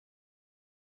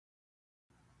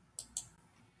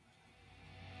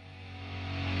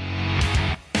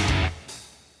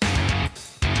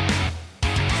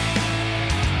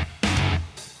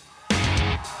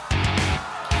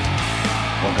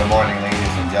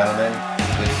gentlemen,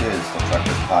 this is the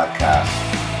Truckers Podcast.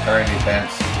 Current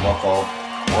events, local,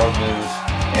 world news,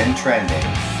 and trending.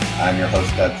 I'm your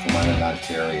host, Doug from London,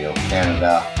 Ontario,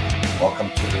 Canada.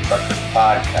 Welcome to the Truckers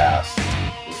Podcast.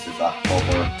 This is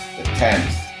October the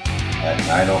 10th at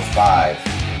 9:05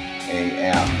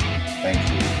 a.m. Thank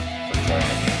you for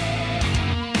joining me.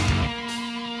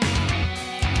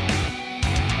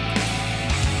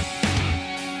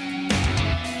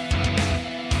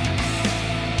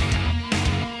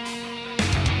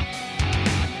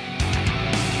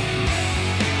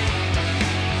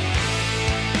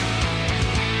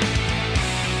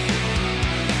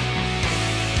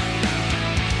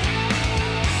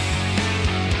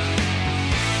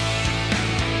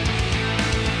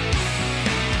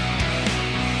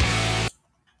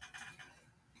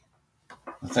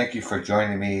 Thank you for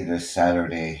joining me this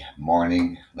Saturday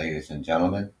morning, ladies and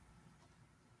gentlemen.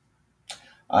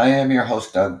 I am your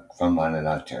host, Doug, from London,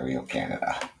 Ontario,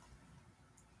 Canada.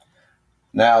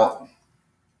 Now,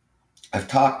 I've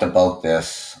talked about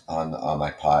this on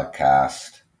my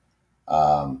podcast,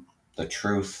 the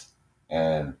Truth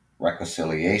and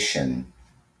Reconciliation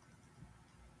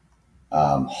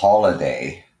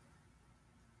holiday,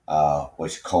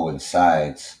 which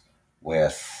coincides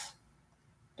with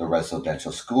the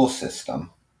residential school system,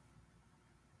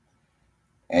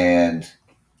 and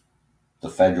the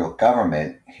federal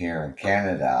government here in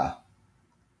Canada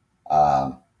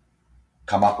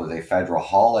come up with a federal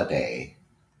holiday,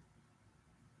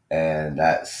 and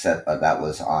that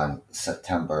was on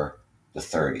September the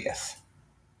 30th,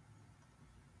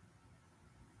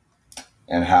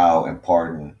 and how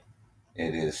important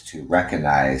it is to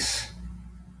recognize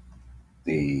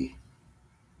the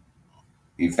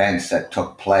events that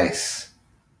took place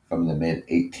from the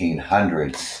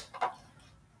mid-1800s,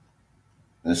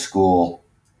 the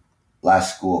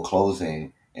last school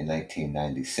closing in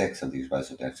 1996 of these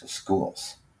residential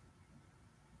schools,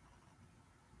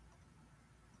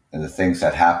 and the things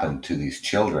that happened to these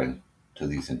children, to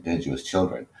these Indigenous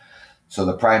children. So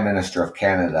the Prime Minister of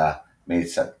Canada made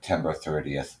September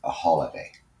 30th a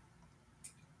holiday.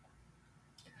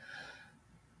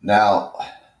 Now,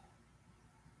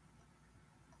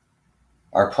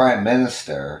 our Prime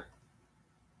Minister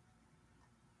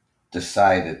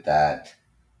decided that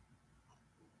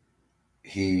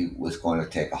he was going to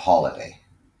take a holiday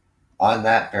on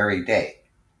that very day.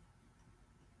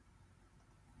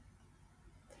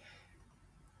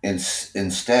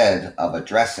 Instead of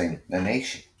addressing the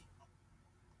nation.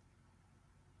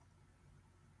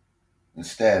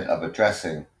 Instead of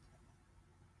addressing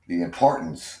the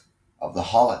importance of the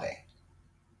holiday.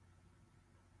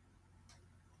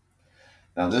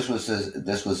 Now, this was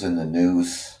in the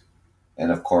news,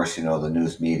 and of course, the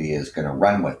news media is going to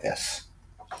run with this.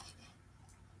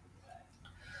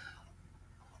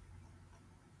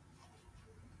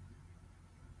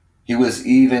 He was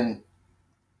even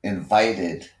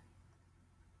invited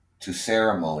to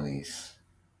ceremonies,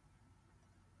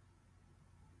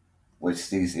 which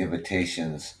these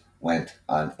invitations went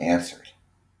unanswered.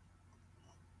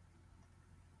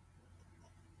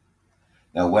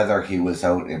 Now, whether he was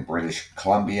out in British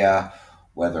Columbia,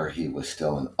 whether he was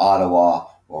still in Ottawa,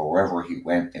 or wherever he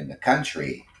went in the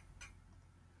country,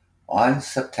 on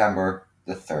September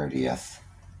the 30th,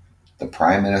 the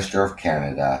Prime Minister of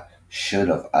Canada should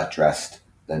have addressed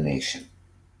the nation.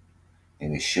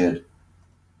 And he should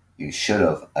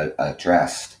have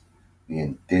addressed the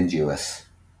Indigenous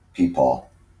people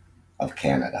of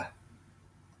Canada,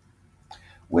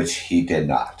 which he did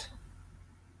not.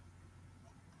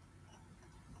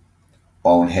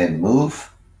 Bonehead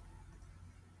move?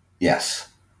 Yes.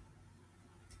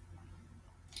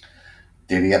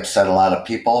 Did he upset a lot of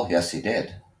people? Yes, he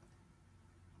did.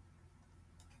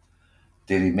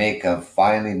 Did he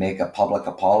finally make a public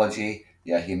apology?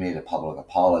 Yeah, he made a public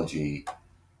apology.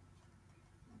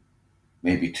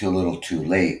 Maybe too little too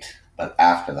late, but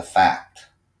after the fact.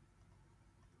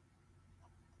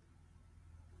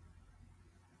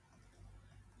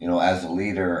 As a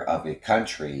leader of a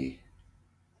country,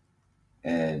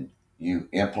 and you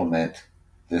implement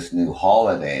this new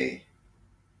holiday,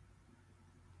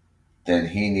 then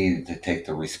he needed to take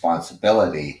the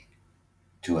responsibility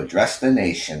to address the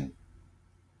nation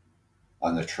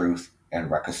on the Truth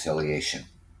and Reconciliation.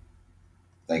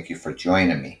 Thank you for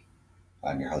joining me.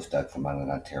 I'm your host, Doug from London,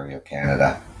 Ontario,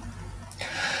 Canada.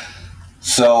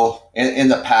 So, in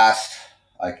the past,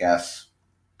 I guess,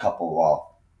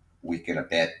 week and a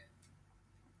bit,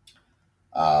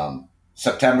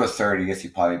 September 30th,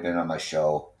 you've probably been on my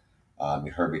show.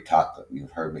 You've heard me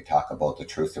talk about the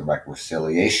Truth and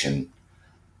Reconciliation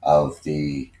of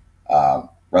the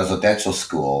residential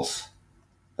schools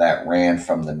that ran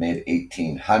from the mid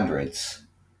 1800s,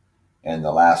 and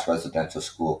the last residential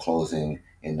school closing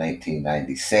in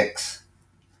 1996,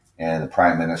 and the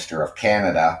Prime Minister of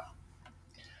Canada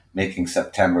making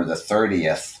September the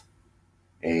 30th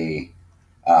a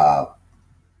uh,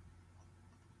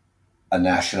 a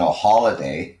national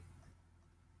holiday,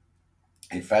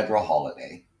 a federal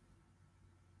holiday.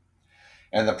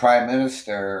 And the Prime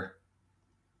Minister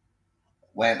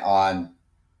went on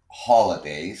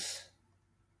holidays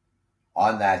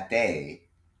on that day,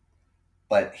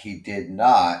 but he did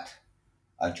not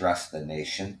address the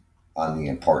nation on the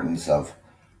importance of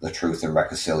the Truth and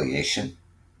Reconciliation.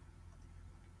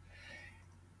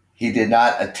 He did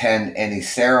not attend any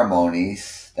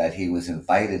ceremonies that he was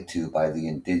invited to by the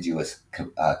indigenous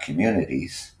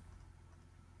communities.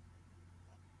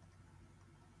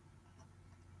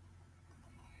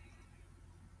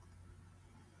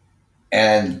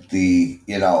 And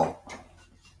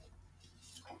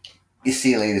you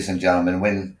see, ladies and gentlemen,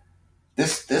 when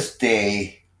this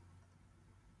day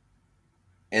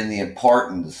in the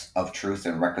importance of truth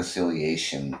and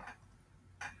reconciliation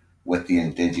with the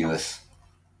indigenous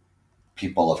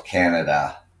people of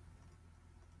Canada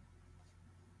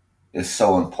is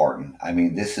so important. I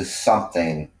mean, this is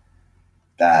something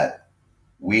that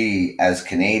we as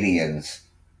Canadians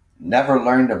never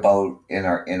learned about in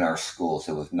our schools.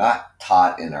 It was not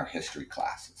taught in our history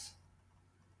classes.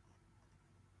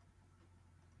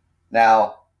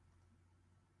 Now,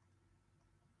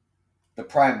 the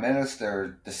Prime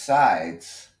Minister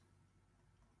decides,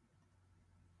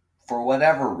 for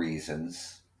whatever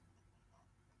reasons,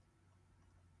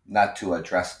 not to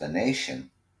address the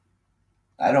nation.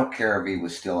 I don't care if he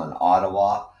was still in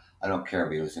Ottawa. I don't care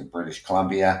if he was in British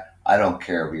Columbia. I don't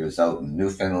care if he was out in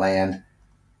Newfoundland.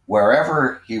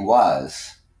 Wherever he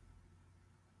was,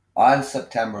 on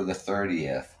September the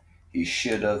 30th, he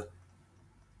should have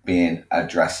been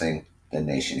addressing the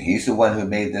nation. He's the one who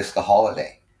made this the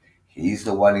holiday. He's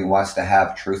the one who wants to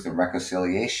have truth and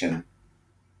reconciliation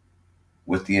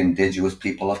with the Indigenous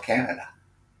people of Canada.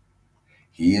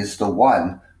 He is the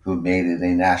one who made it a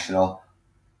national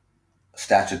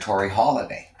statutory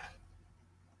holiday.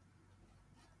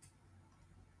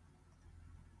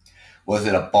 Was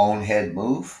it a bonehead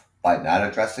move by not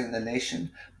addressing the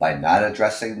nation, by not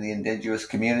addressing the Indigenous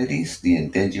communities, the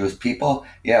Indigenous people?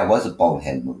 Yeah, it was a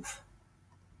bonehead move.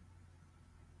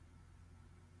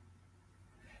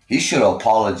 He should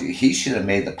have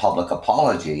made the public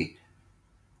apology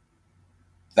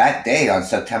that day on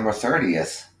September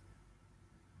 30th.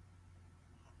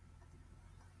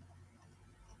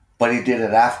 But he did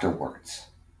it afterwards.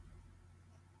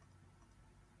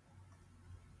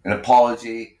 An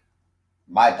apology,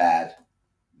 my bad,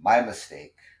 my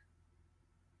mistake.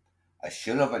 I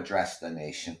should have addressed the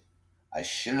nation. I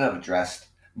should have addressed,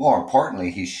 more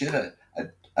importantly, he should have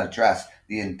addressed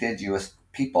the Indigenous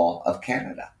people of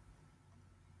Canada.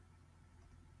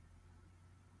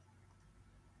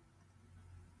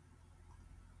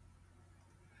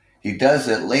 He does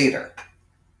it later.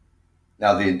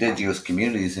 Now, the Indigenous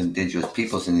communities, Indigenous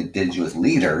peoples, and Indigenous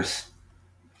leaders,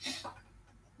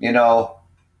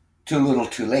 too little,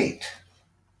 too late.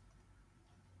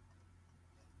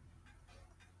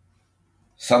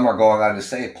 Some are going on to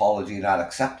say, apology not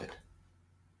accepted.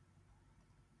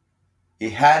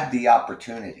 He had the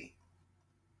opportunity.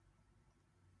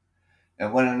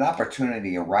 And when an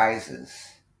opportunity arises,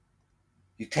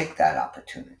 you take that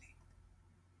opportunity,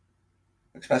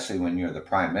 especially when you're the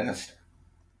Prime Minister.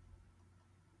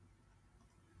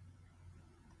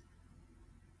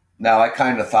 Now, I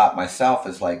kind of thought myself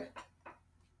as like,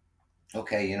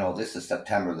 okay, this is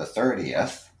September the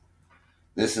 30th.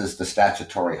 This is the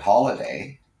statutory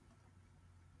holiday.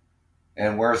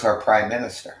 And where's our Prime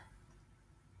Minister?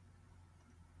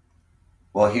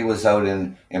 Well, he was out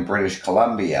in British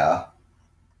Columbia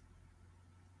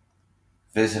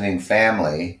visiting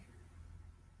family.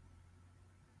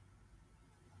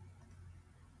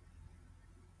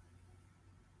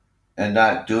 And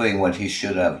not doing what he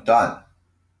should have done.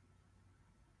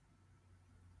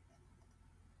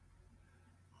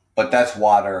 But that's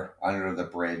water under the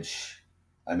bridge.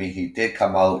 I mean, he did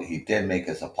come out, he did make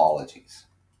his apologies.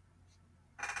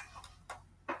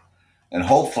 And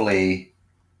hopefully,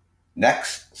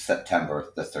 next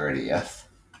September the 30th,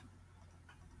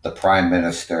 the Prime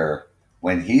Minister,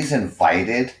 when he's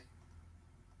invited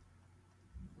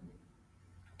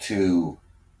to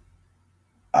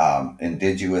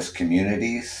Indigenous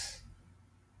communities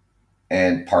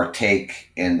and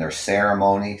partake in their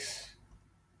ceremonies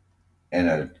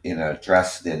and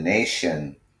address the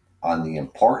nation on the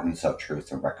importance of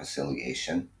truth and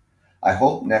reconciliation, I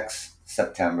hope next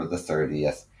September the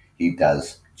 30th he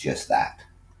does just that.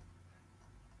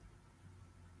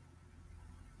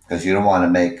 Because you don't want to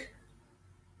make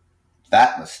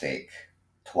that mistake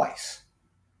twice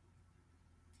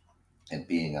in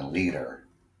being a leader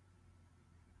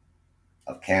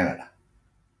of Canada.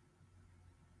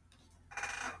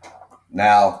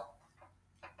 Now,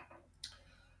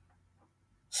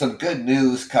 some good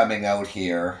news coming out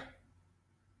here,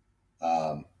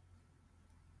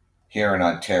 here in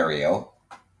Ontario,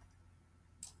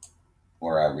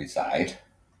 where I reside,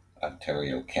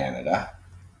 Ontario, Canada.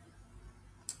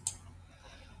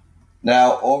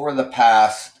 Now, over the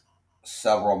past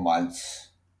several months,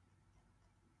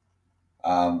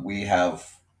 we have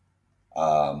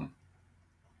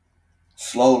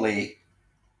slowly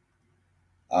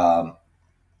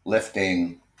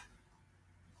lifting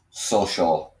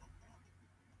social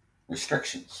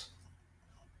restrictions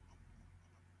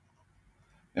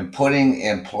and putting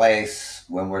in place,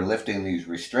 when we're lifting these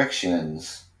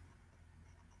restrictions,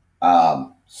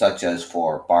 such as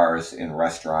for bars and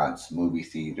restaurants, movie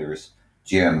theaters,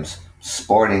 gyms,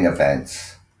 sporting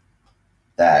events,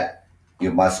 that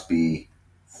you must be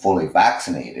fully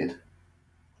vaccinated,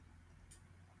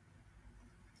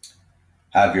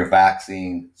 have your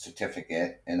vaccine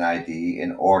certificate and ID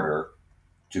in order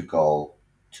to go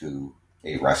to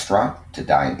a restaurant, to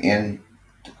dine in,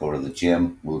 to go to the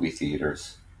gym, movie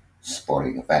theaters,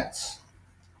 sporting events.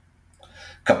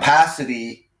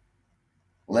 Capacity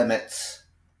limits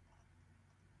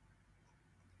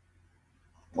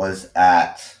was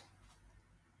at,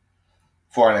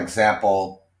 for an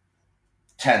example,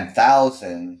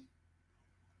 10,000,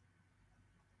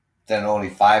 then only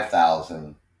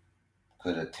 5,000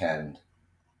 could attend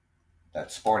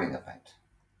that sporting event.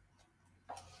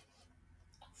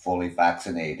 Fully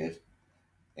vaccinated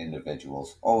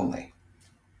individuals only.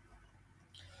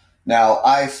 Now,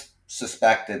 I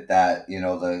suspected that,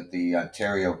 the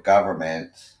Ontario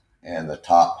government and the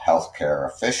top healthcare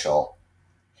official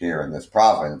here in this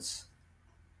province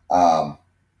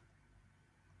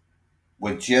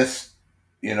would just,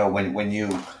 when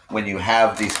you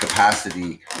have these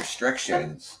capacity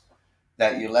restrictions,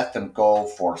 that you let them go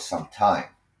for some time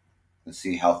and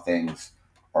see how things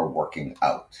are working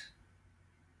out.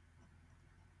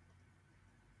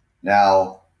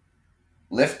 Now,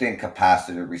 lifting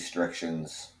capacity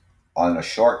restrictions on the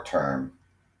short term,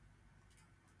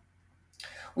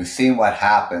 we've seen what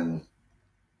happened,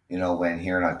 when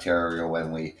here in Ontario,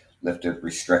 when we lifted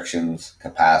restrictions,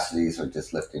 capacities, or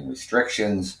just lifting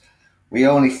restrictions, we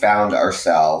only found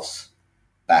ourselves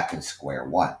back in square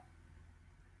one.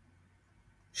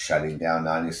 Shutting down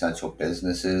non-essential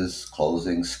businesses,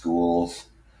 closing schools,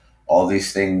 all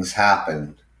these things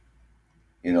happened,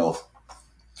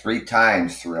 3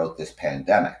 times throughout this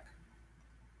pandemic.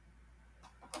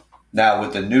 Now,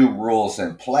 with the new rules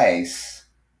in place,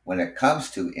 when it comes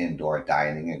to indoor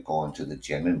dining and going to the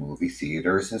gym and movie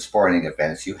theaters and sporting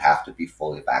events, you have to be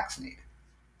fully vaccinated.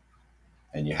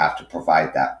 And you have to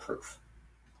provide that proof.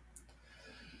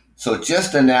 So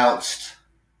just announced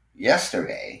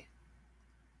yesterday,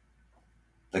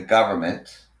 the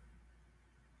government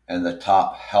and the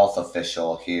top health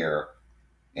official here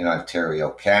in Ontario,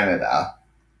 Canada,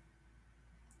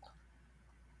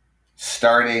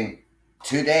 starting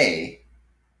today,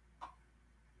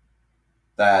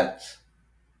 that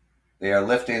they are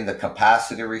lifting the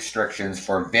capacity restrictions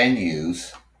for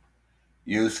venues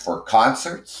used for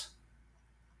concerts,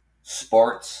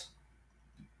 sports,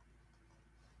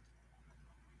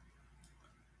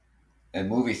 and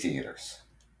movie theaters.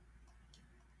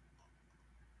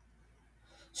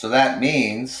 So that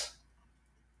means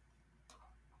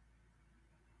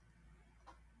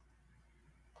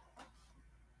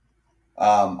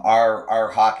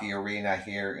our hockey arena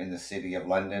here in the city of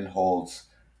London holds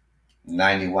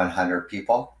 9,100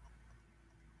 people.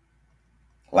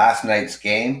 Last night's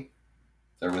game,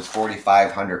 there was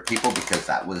 4,500 people, because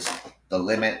that was the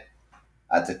limit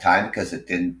at the time, because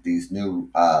these new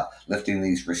lifting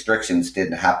these restrictions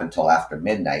didn't happen until after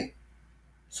midnight.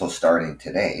 So starting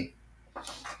today.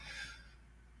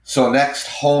 So next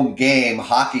home game,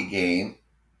 hockey game,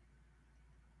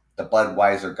 the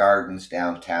Budweiser Gardens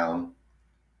downtown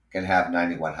can have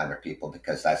 9,100 people,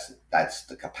 because that's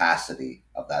the capacity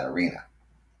of that arena.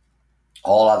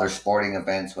 All other sporting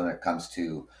events, when it comes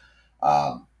to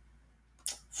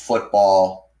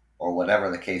football or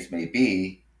whatever the case may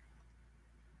be,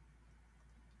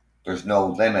 there's no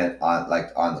limit on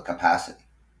the capacity.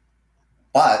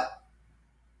 But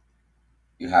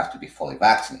you have to be fully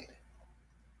vaccinated.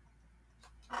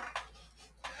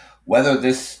 Whether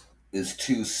this is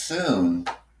too soon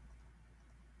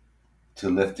to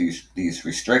lift these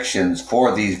restrictions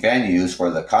for these venues, for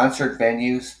the concert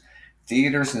venues,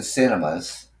 theaters and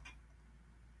cinemas,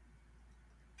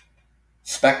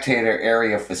 spectator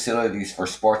area facilities for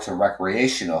sports and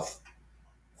recreational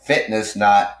fitness,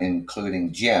 not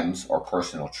including gyms or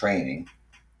personal training.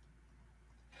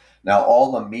 Now,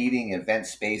 all the meeting event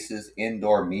spaces,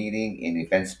 indoor meeting and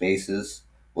event spaces,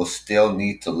 will still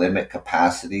need to limit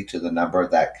capacity to the number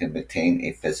that can maintain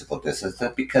a physical distance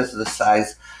because of the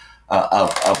size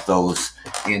of those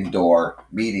indoor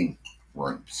meeting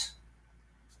rooms.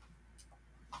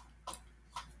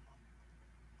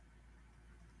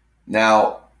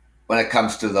 Now, when it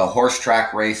comes to the horse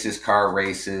track races, car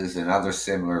races, and other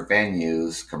similar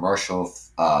venues, commercial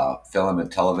film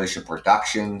and television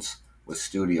productions with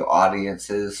studio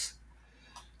audiences,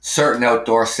 certain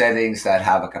outdoor settings that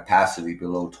have a capacity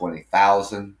below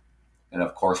 20,000, and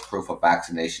of course, proof of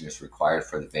vaccination is required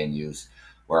for the venues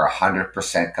where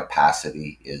 100%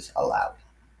 capacity is allowed.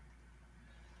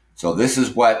 So this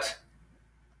is what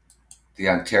the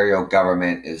Ontario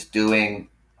government is doing.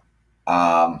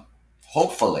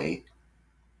 Hopefully,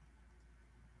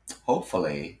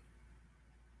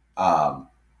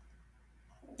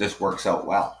 this works out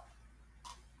well.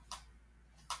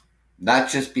 Not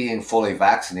just being fully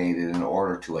vaccinated in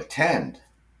order to attend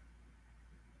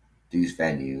these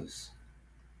venues.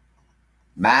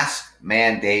 Mask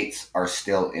mandates are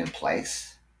still in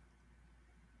place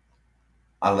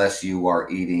unless you are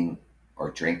eating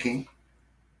or drinking.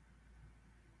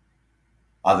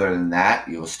 Other than that,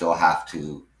 you'll still have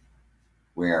to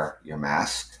wear your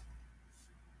mask.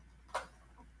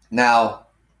 Now,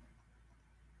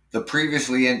 the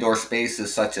previously indoor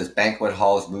spaces such as banquet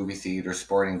halls, movie theaters,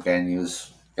 sporting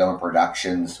venues, film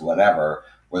productions, whatever,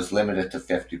 was limited to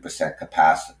 50%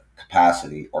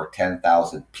 capacity or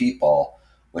 10,000 people,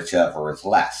 whichever is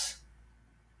less.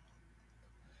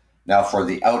 Now, for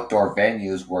the outdoor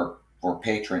venues where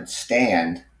patrons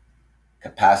stand,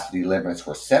 capacity limits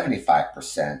were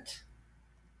 75%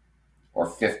 or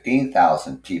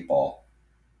 15,000 people,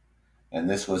 and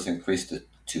this was increased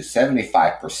to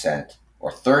 75%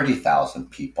 or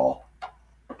 30,000 people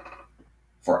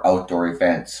for outdoor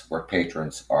events where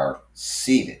patrons are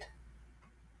seated.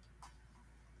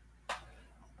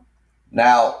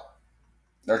 Now,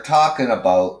 they're talking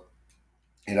about,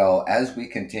 as we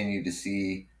continue to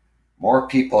see more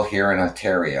people here in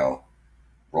Ontario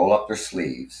roll up their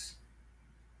sleeves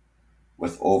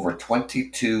with over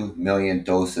 22 million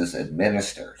doses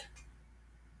administered,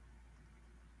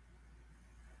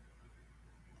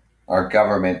 our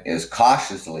government is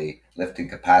cautiously lifting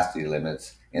capacity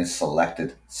limits in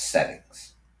selected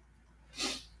settings.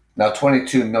 Now,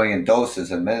 22 million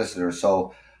doses administered,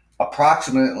 so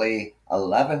approximately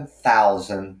 11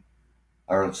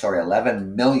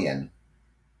 million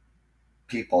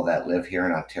people that live here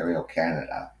in Ontario,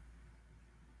 Canada,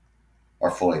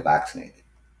 are fully vaccinated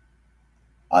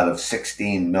out of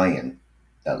 16 million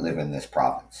that live in this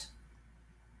province.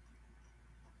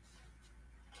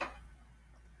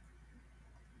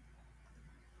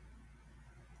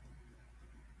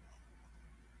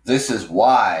 This is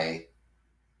why,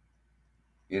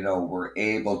 we're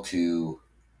able to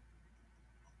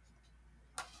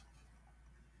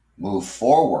move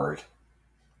forward.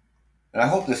 And I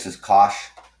hope this is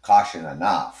caution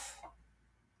enough.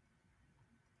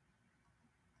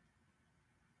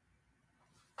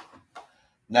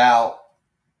 Now,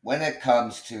 when it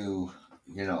comes to,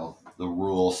 the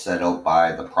rules set out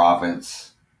by the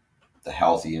province, the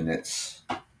health units,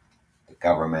 the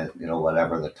government,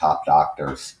 whatever, the top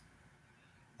doctors,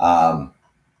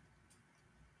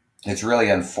 it's really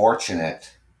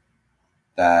unfortunate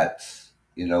that,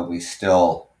 we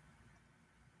still,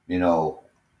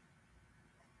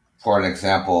 for an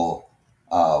example,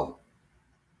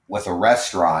 with a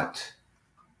restaurant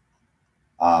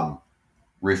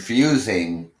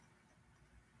refusing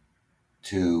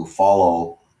to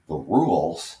follow the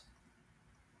rules.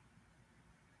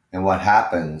 And what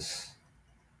happens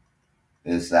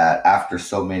is that after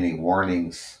so many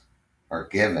warnings are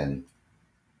given,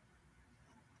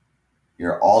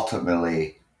 you're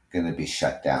ultimately going to be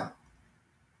shut down.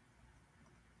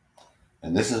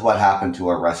 And this is what happened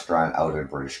to a restaurant out in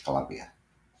British Columbia.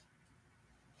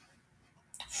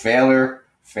 Failure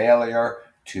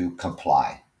to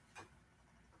comply.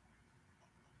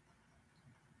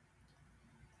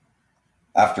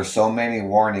 After so many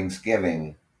warnings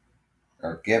given,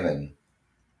 the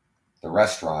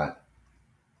restaurant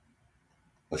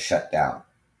was shut down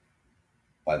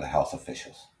by the health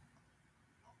officials.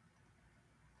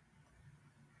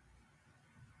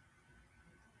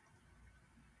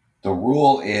 The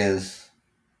rule is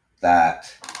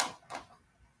that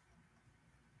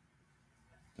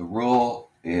The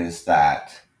rule is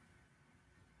that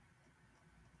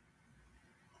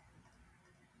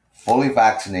fully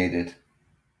vaccinated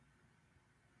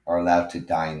are allowed to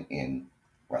dine in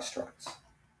restaurants.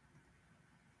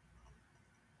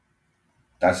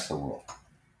 That's the rule.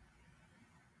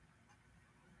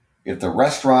 If the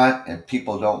restaurant and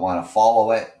people don't want to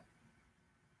follow it,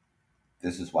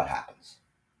 this is what happens.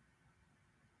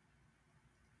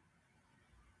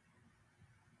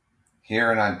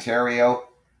 Here in Ontario,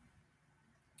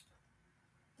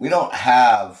 we don't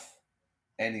have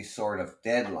any sort of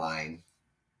deadline,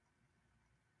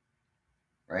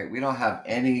 right? We don't have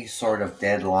any sort of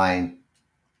deadline,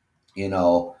 when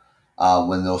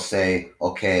they'll say,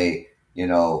 okay,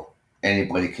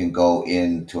 anybody can go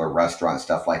into a restaurant,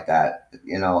 stuff like that.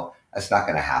 That's not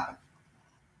going to happen.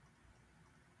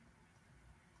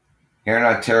 Here in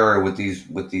Ontario, with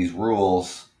these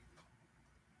rules,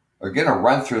 are going to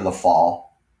run through the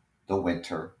fall, the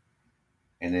winter,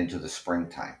 and into the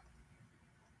springtime.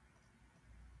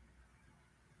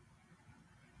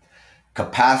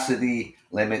 Capacity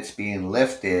limits being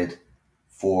lifted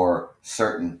for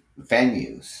certain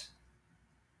venues.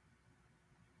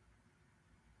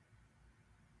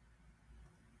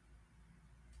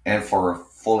 And for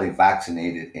fully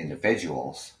vaccinated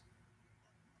individuals,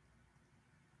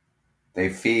 they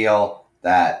feel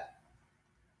that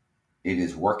it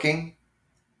is working.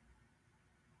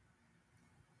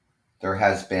 There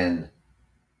has been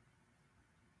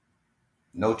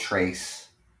no trace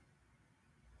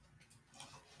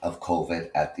of COVID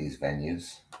at these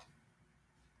venues.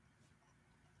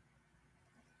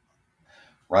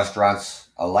 Restaurants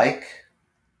alike,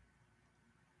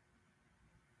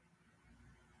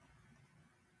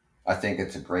 I think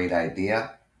it's a great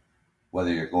idea,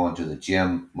 whether you're going to the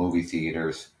gym, movie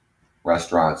theaters,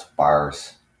 restaurants,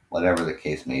 bars, whatever the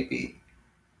case may be.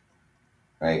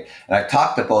 Right? And I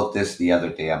talked about this the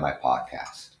other day on my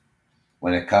podcast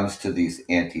when it comes to these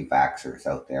anti-vaxxers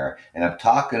out there. And I'm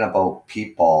talking about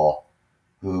people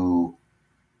who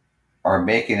are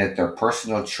making it their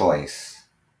personal choice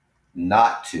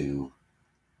not to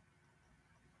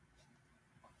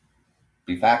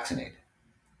be vaccinated.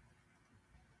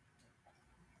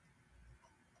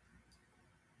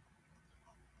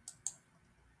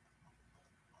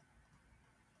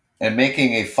 And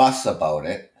making a fuss about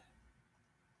it,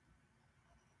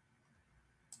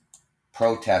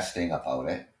 protesting about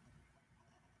it,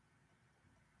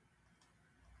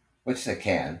 which they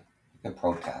can. You can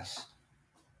protest.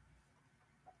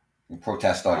 You can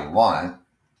protest all you want,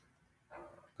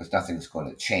 because nothing's going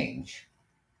to change.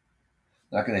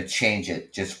 They're not going to change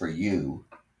it just for you,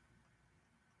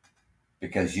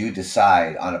 because you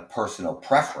decide on a personal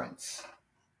preference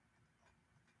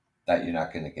that you're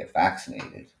not going to get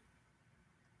vaccinated.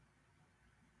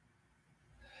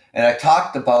 And I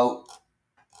talked about,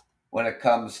 when it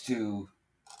comes to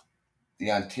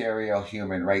the Ontario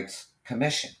Human Rights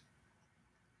Commission,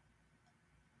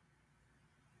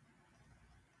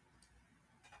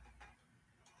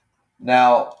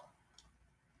 now,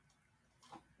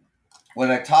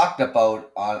 when I talked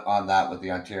about on that with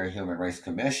the Ontario Human Rights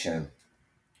Commission,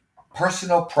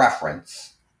 personal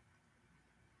preference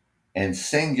and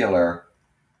singular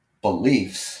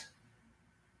beliefs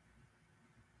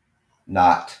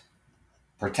not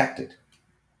protected.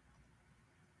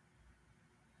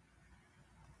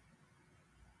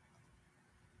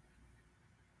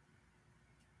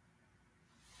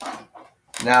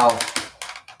 Now,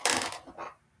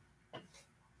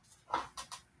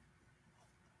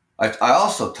 I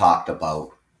also talked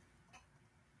about,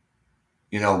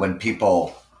 when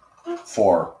people,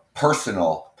 for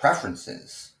personal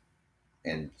preferences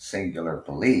and singular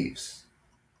beliefs,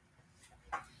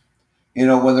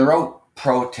 when they're out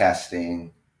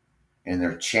protesting and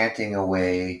they're chanting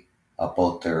away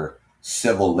about their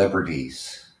civil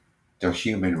liberties, their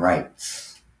human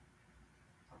rights,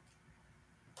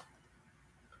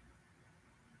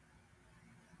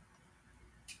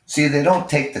 see, they don't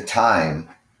take the time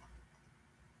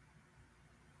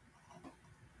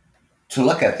to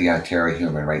look at the Ontario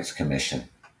Human Rights Commission.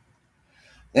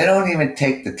 They don't even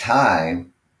take the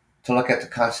time to look at the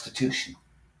Constitution.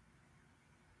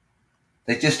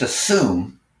 They just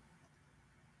assume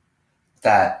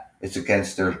that it's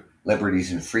against their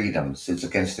liberties and freedoms, it's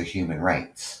against their human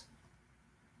rights.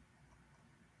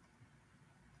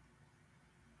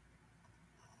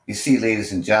 You see,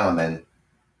 ladies and gentlemen,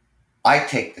 I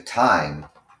take the time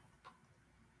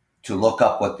to look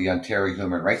up what the Ontario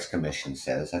Human Rights Commission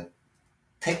says. I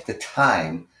take the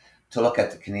time to look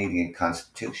at the Canadian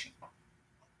Constitution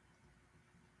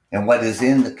and what is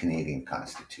in the Canadian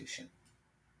Constitution.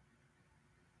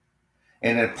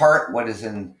 And in part, what is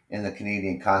in the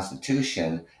Canadian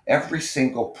Constitution, every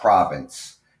single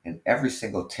province and every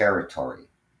single territory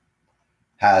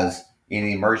has an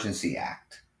emergency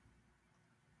act,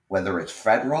 whether it's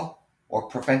federal or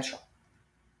provincial.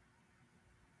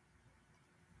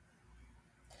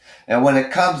 And when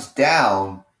it comes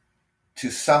down to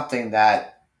something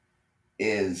that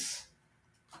is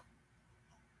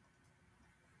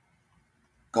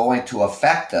going to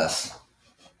affect us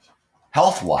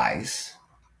health wise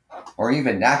or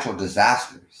even natural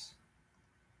disasters,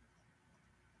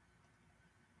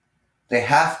 they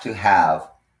have to have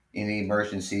an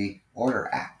Emergency Order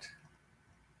Act.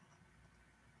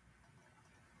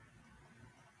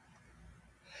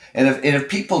 And if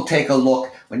people take a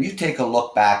look, when you take a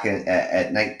look back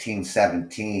at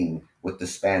 1917 with the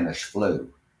Spanish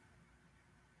flu,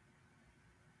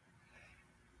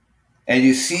 and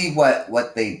you see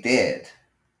what they did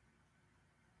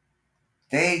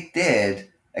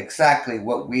exactly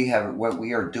what we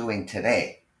are doing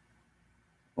today.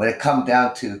 When it comes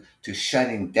down to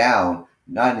shutting down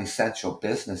non-essential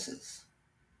businesses,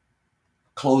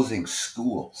 closing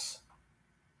schools,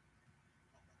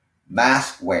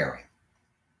 mask wearing,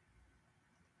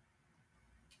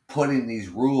 putting these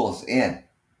rules in,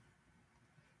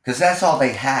 because that's all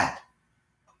they had.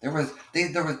 There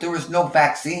was no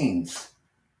vaccines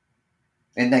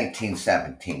in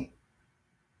 1917,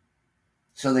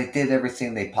 so they did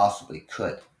everything they possibly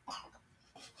could.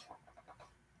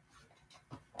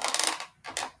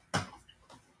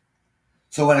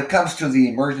 So when it comes to the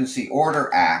Emergency Order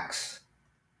Acts,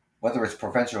 whether it's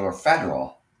provincial or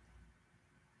federal,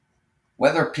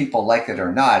 whether people like it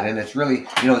or not, and it's really,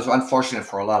 it's unfortunate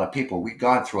for a lot of people. We've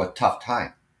gone through a tough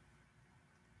time.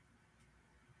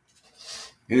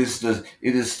 It is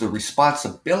the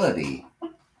responsibility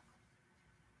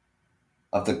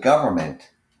of the government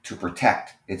to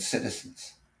protect its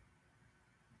citizens.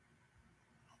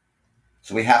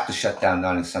 So we have to shut down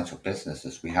non-essential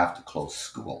businesses. We have to close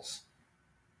schools.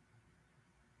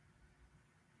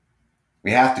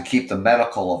 We have to keep the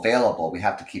medical available. We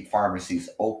have to keep pharmacies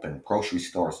open, grocery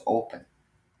stores open.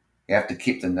 We have to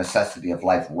keep the necessity of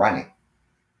life running.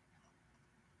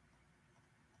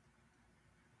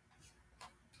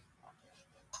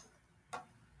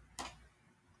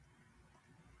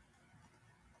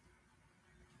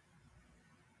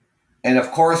 And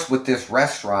of course, with this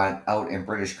restaurant out in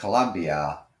British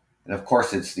Columbia, and of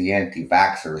course, it's the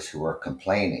anti-vaxxers who are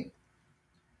complaining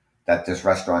that this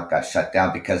restaurant got shut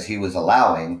down because he was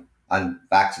allowing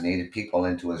unvaccinated people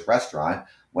into his restaurant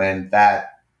when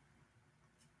that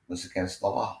was against the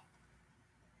law.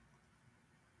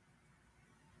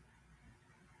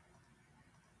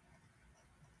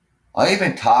 I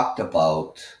even talked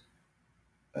about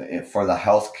for the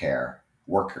healthcare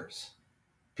workers,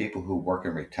 people who work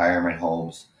in retirement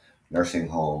homes, nursing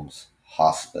homes,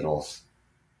 hospitals,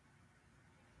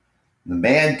 the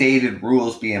mandated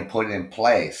rules being put in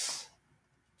place,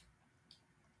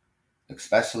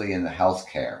 especially in the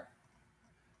healthcare,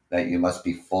 that you must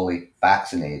be fully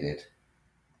vaccinated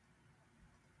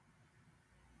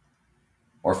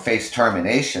or face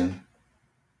termination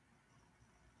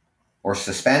or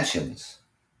suspensions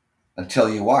until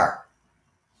you are.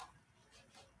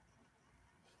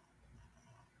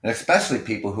 And especially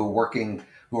people who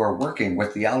are working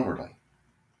with the elderly.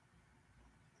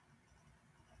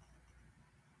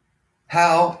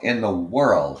 How in the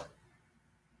world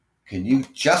can you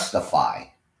justify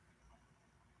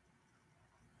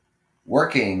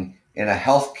working in a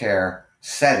healthcare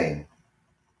setting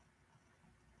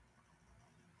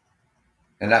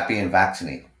and not being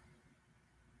vaccinated?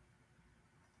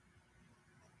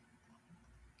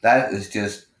 That is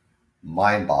just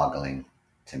mind-boggling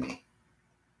to me.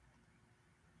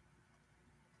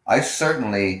 I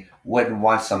certainly wouldn't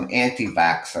want some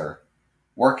anti-vaxxer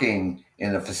working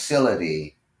in a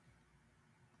facility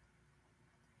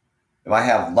if I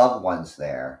have loved ones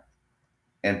there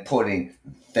and putting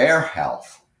their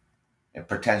health and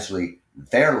potentially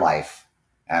their life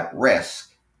at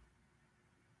risk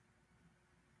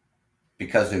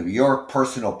because of your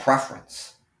personal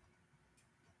preference.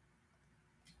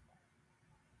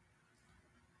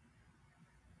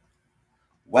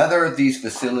 Whether these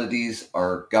facilities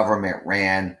are government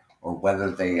ran or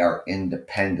whether they are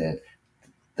independent,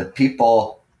 the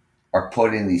people are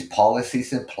putting these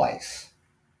policies in place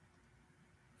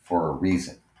for a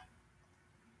reason.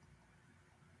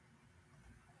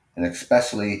 And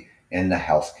especially in the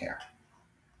healthcare.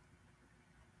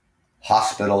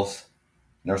 Hospitals,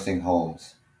 nursing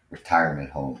homes,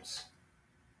 retirement homes.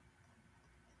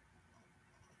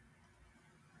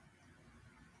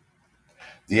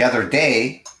 The other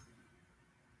day,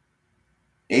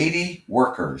 80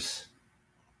 workers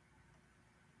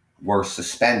were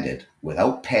suspended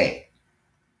without pay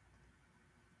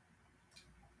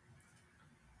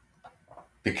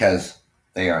because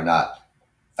they are not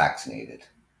vaccinated.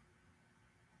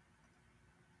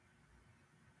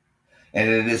 And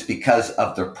it is because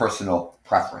of their personal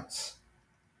preference.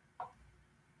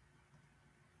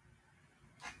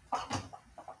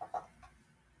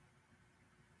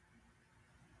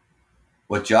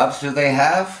 What jobs do they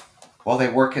have? Well, they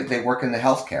work in the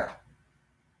healthcare.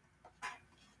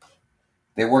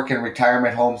 They work in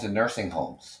retirement homes and nursing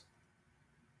homes,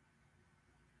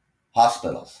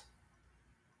 hospitals.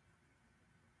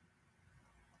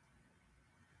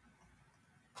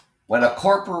 When a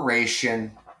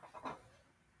corporation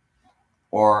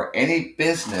or any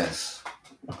business,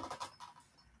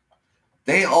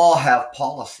 they all have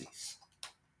policies.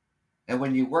 And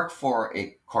when you work for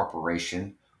a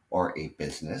corporation or a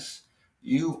business,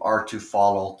 you are to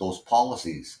follow those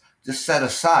policies. Just set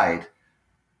aside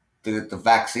the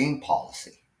vaccine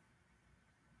policy.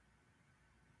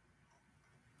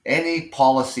 Any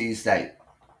policies that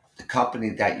the company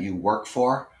that you work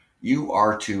for, you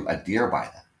are to adhere by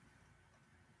them.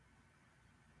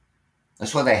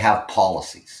 That's why they have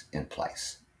policies in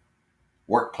place,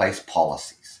 workplace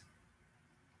policies.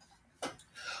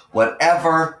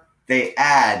 Whatever they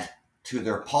add to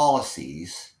their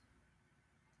policies,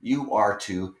 you are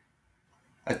to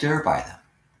adhere by them.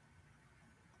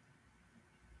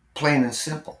 Plain and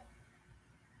simple.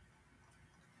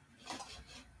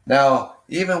 Now,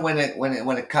 even when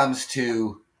it comes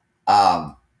to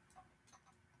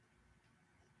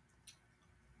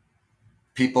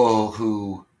people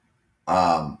who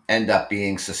end up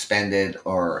being suspended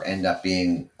or end up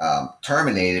being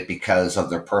terminated because of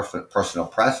their personal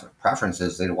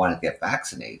preferences, they don't want to get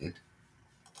vaccinated.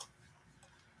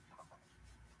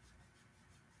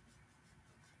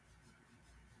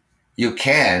 You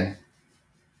can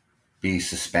be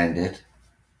suspended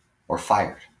or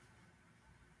fired.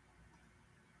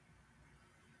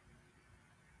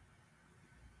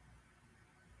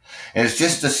 And it's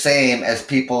just the same as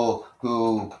people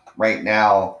who right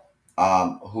now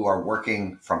who are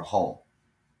working from home.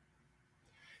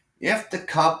 If the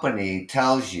company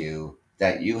tells you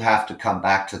that you have to come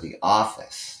back to the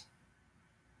office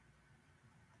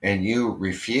and you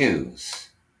refuse,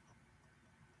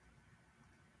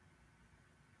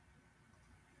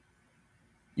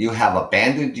 you have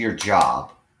abandoned your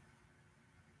job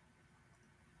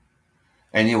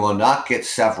and you will not get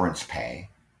severance pay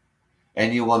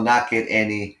and you will not get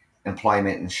any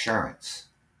employment insurance.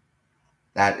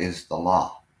 That is the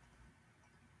law.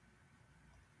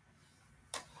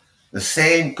 The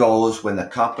same goes when the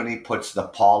company puts the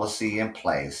policy in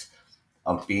place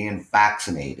of being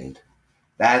vaccinated.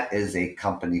 That is a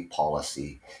company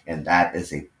policy, and that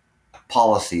is a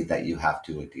policy that you have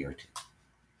to adhere to,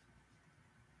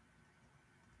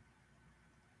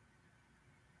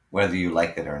 whether you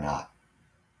like it or not.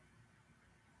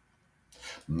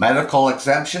 Medical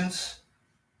exemptions,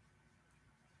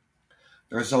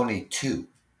 there's only two.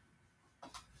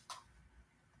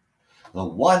 The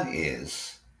one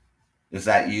is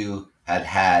that you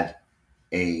had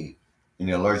an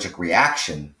allergic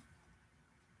reaction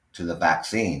to the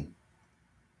vaccine,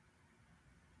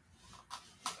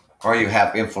 or you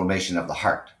have inflammation of the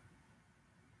heart.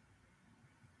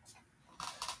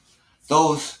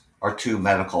 Those are two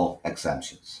medical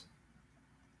exemptions.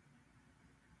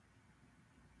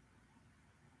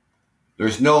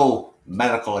 There's no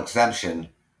medical exemption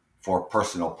for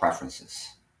personal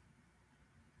preferences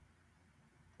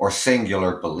or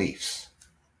singular beliefs.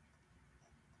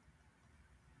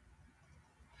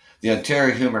 The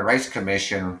Ontario Human Rights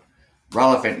Commission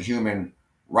relevant human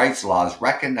rights laws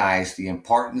recognize the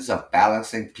importance of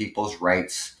balancing people's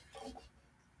rights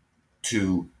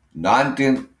to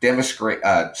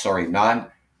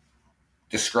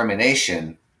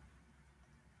non-discrimination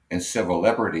and civil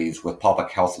liberties with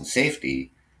public health and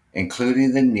safety,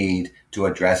 including the need to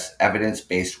address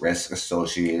evidence-based risks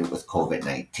associated with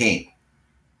COVID-19.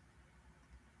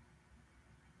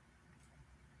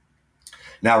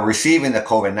 Now, receiving the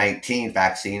COVID-19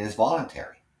 vaccine is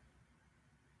voluntary.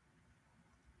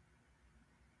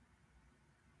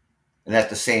 And at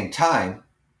the same time,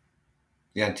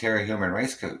 the Ontario Human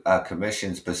Rights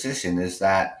Commission's position is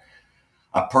that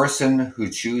a person who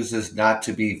chooses not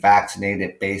to be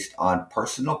vaccinated based on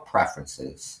personal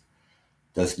preferences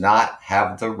does not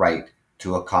have the right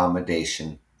to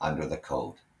accommodation under the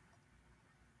code.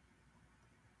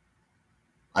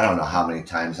 I don't know how many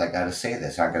times I got to say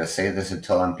this. I'm going to say this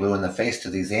until I'm blue in the face to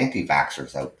these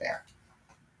anti-vaxxers out there.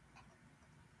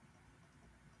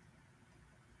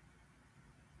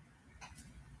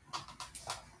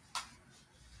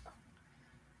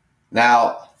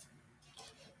 Now,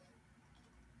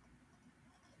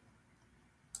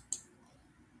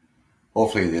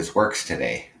 hopefully this works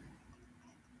today.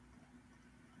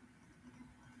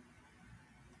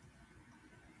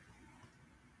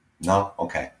 No?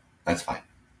 Okay. That's fine.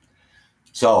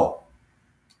 So,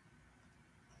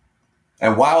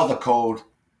 and while the code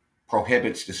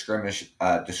prohibits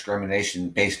discrimination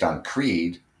based on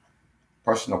creed,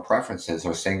 personal preferences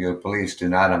or singular beliefs do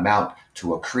not amount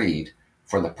to a creed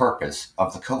for the purpose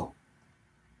of the code.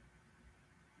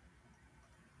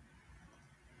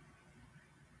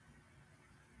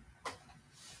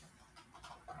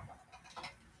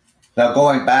 Now,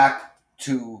 going back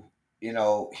to,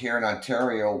 here in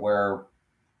Ontario, where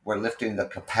we're lifting the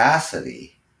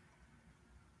capacity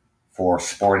for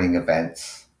sporting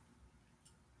events,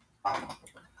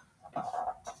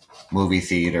 movie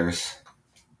theaters,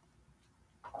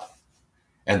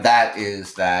 and that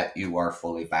is that you are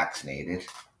fully vaccinated,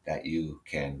 that you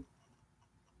can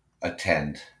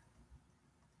attend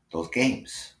those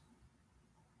games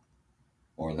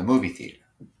or the movie theater.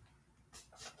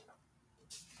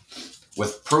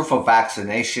 With proof of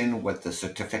vaccination, with the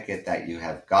certificate that you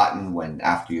have gotten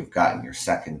after you've gotten your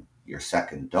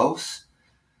second dose,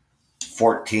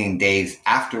 14 days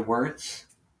afterwards.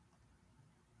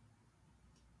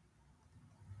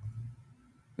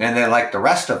 And then, like the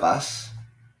rest of us,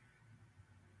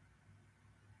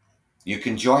 you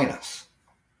can join us.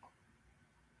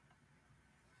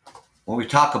 When we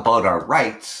talk about our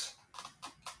rights,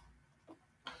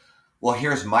 well,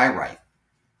 here's my right.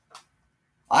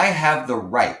 I have the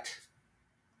right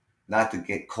not to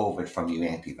get COVID from you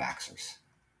anti-vaxxers.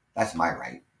 That's my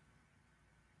right.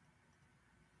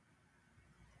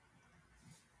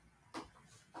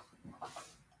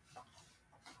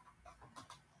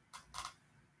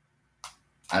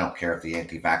 I don't care if the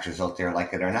anti-vaxxers out there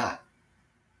like it or not.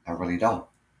 I really don't.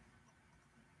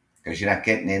 Because you're not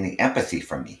getting any empathy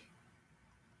from me.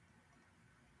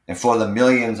 And for the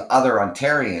millions other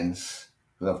Ontarians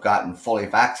who have gotten fully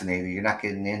vaccinated, you're not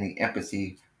getting any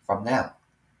empathy from them.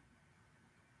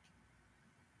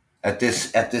 At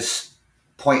this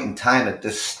point in time, at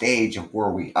this stage of where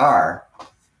we are,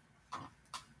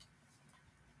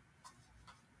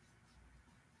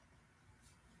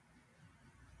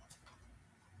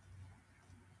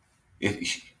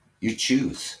 you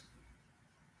choose.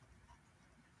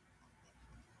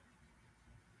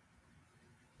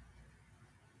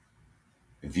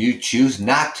 If you choose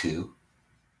not to,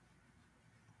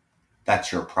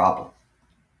 that's your problem.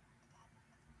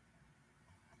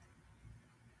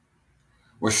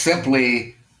 We're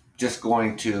simply just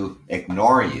going to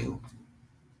ignore you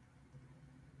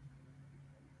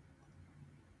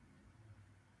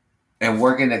and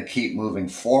we're going to keep moving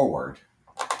forward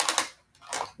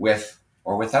with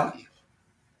or without you.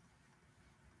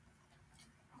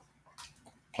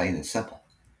 Plain and simple.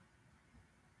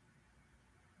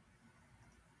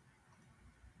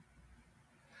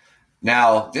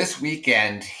 Now, this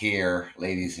weekend here,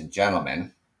 ladies and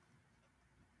gentlemen,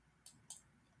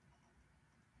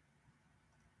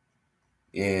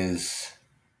 is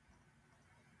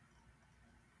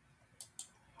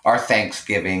our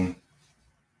Thanksgiving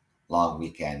long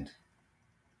weekend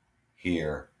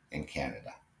here in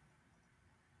Canada.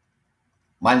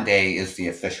 Monday is the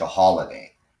official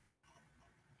holiday.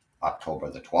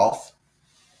 October the 12th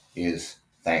is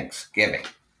Thanksgiving.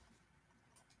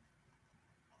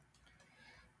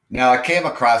 Now, I came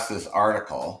across this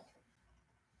article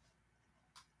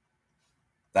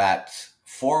that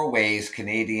 4 ways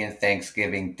Canadian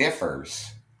Thanksgiving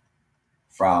differs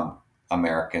from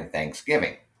American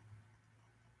Thanksgiving.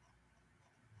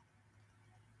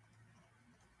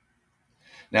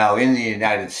 Now, in the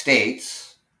United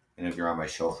States, and if you're on my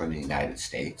show from the United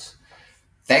States,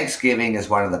 Thanksgiving is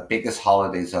one of the biggest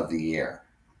holidays of the year.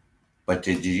 But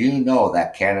did you know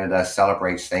that Canada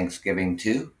celebrates Thanksgiving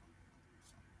too?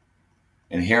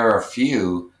 And here are a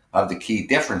few of the key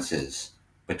differences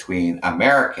between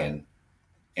American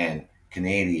and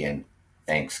Canadian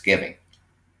Thanksgiving.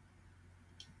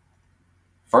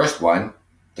 First one,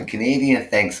 the Canadian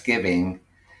Thanksgiving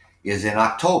is in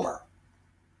October,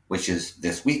 which is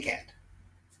this weekend,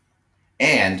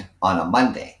 and on a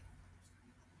Monday.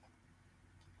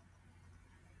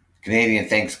 Canadian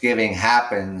Thanksgiving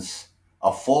happens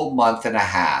a full month and a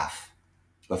half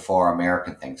before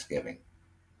American Thanksgiving,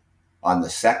 on the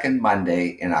second Monday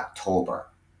in October.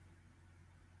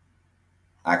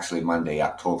 Actually, Monday,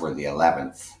 October the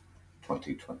 11th,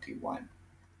 2021.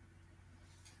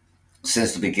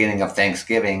 Since the beginning of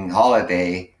Thanksgiving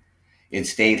holiday,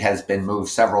 its date has been moved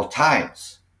several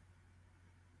times,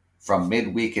 from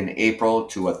midweek in April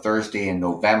to a Thursday in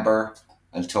November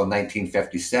until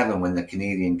 1957, when the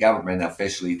Canadian government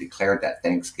officially declared that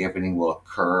Thanksgiving will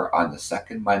occur on the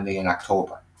second Monday in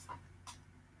October.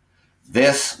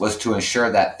 This was to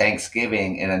ensure that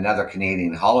Thanksgiving and another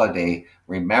Canadian holiday,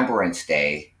 Remembrance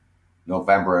Day,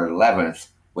 November 11th,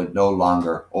 would no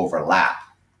longer overlap.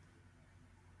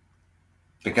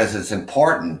 Because it's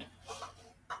important,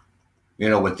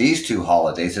 with these two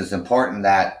holidays, it's important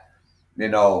that,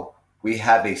 we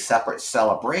have a separate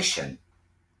celebration,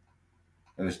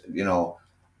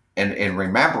 in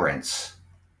remembrance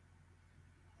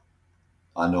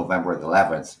on November the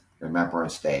 11th,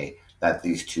 Remembrance Day, that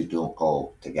these two don't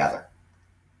go together.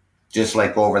 Just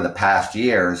like over the past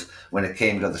years, when it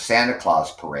came to the Santa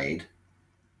Claus parade,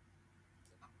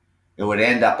 it would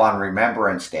end up on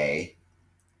Remembrance Day,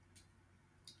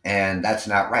 and that's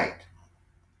not right.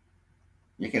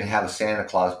 You can have a Santa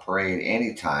Claus parade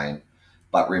anytime,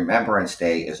 but Remembrance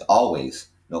Day is always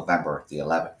November the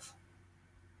 11th.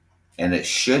 And it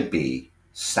should be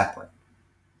separate.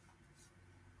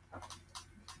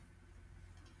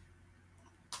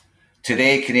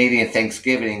 Today, Canadian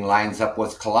Thanksgiving lines up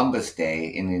with Columbus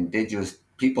Day and Indigenous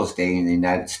Peoples Day in the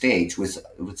United States, which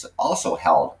was also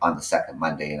held on the second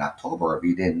Monday in October, if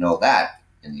you didn't know that,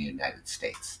 in the United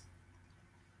States.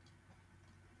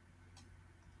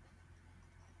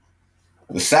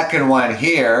 The second one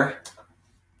here,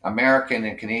 American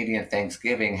and Canadian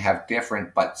Thanksgiving have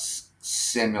different but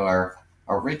similar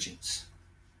origins.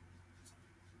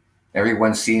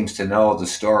 Everyone seems to know the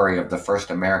story of the first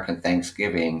American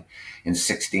Thanksgiving in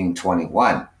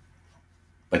 1621.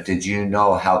 But did you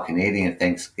know how Canadian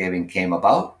Thanksgiving came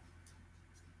about?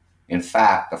 In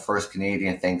fact, the first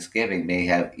Canadian Thanksgiving may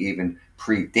have even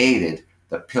predated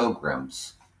the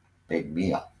Pilgrims' big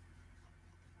meal.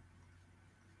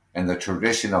 And the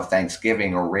tradition of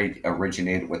Thanksgiving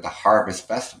originated with the Harvest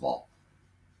Festival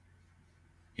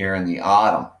here in the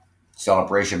autumn.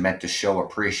 Celebration meant to show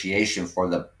appreciation for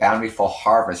the bountiful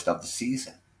harvest of the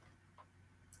season.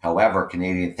 However,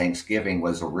 Canadian Thanksgiving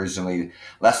was originally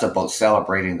less about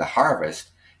celebrating the harvest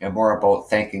and more about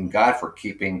thanking God for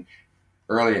keeping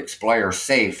early explorers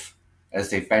safe as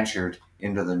they ventured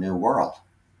into the New World.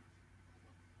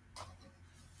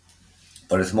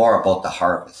 But it's more about the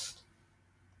harvest.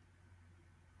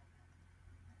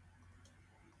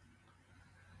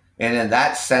 And in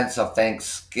that sense of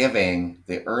Thanksgiving,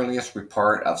 the earliest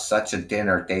report of such a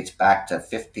dinner dates back to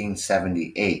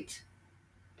 1578,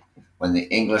 when the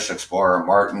English explorer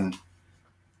Martin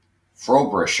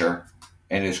Frobisher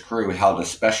and his crew held a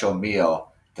special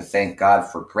meal to thank God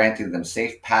for granting them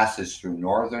safe passage through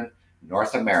northern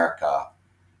North America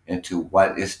into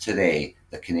what is today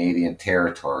the Canadian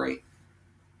territory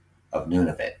of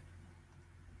Nunavut.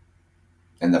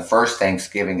 And the first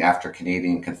Thanksgiving after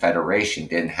Canadian Confederation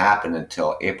didn't happen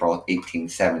until April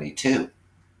 1872,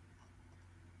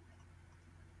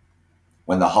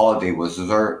 when the holiday was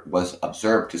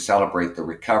observed to celebrate the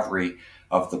recovery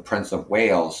of the Prince of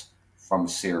Wales from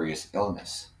serious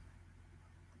illness.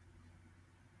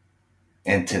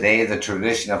 And today, the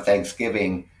tradition of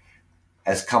Thanksgiving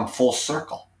has come full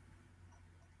circle,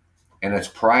 and it's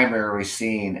primarily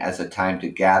seen as a time to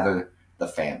gather the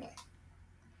family,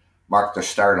 mark the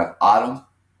start of autumn,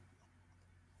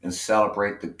 and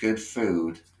celebrate the good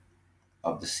food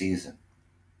of the season.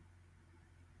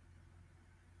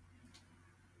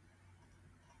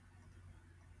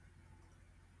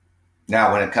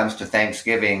 Now, when it comes to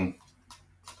Thanksgiving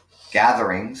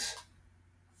gatherings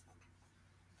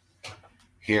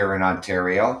here in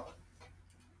Ontario,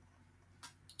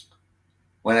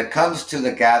 when it comes to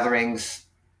the gatherings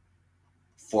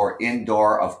for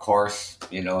indoor, of course,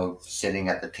 sitting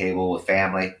at the table with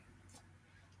family,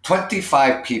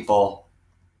 25 people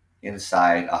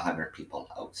inside, 100 people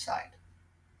outside.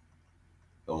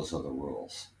 Those are the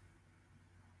rules.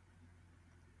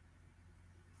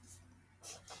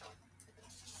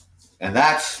 And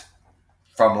that's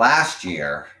from last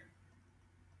year,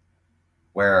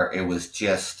 where it was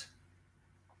just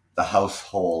the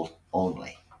household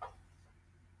only.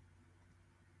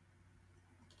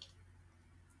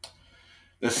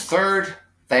 This third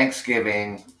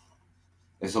Thanksgiving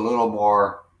is a little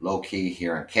more low-key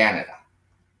here in Canada.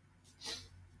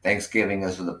 Thanksgiving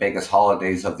is one of the biggest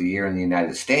holidays of the year in the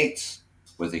United States,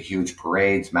 with the huge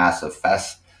parades, massive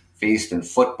feast, and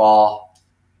football.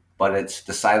 But it's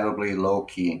decidedly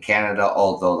low-key in Canada,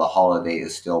 although the holiday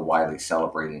is still widely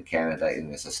celebrated in Canada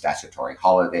and is a statutory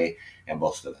holiday in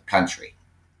most of the country.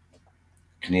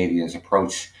 Canadians'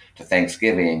 approach to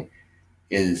Thanksgiving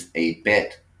is a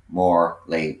bit more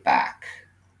laid back.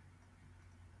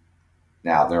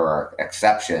 Now, there are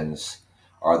exceptions,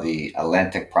 are the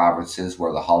Atlantic provinces,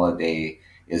 where the holiday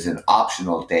is an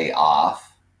optional day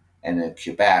off, and in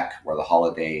Quebec, where the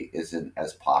holiday isn't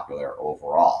as popular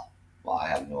overall. Well, I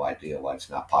have no idea why it's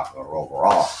not popular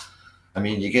overall. I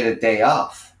mean, you get a day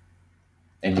off,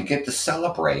 and you get to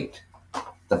celebrate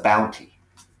the bounty.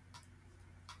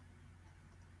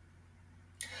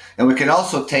 And we can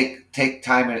also take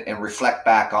time and reflect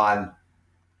back on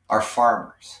our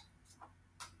farmers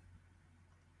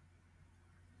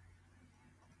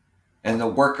and the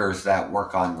workers that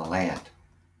work on the land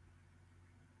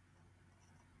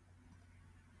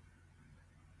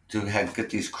to get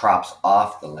these crops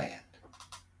off the land,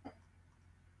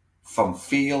 from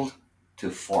field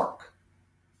to fork.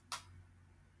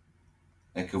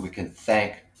 And we can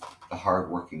thank the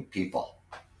hardworking people,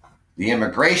 the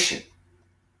immigration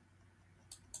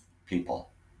people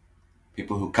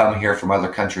who come here from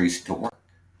other countries to work.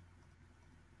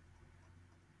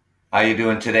 How you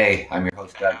doing today? I'm your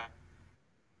host, Doug.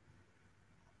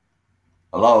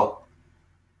 Hello?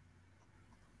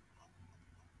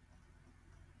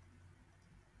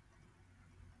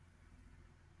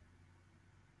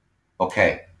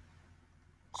 Okay.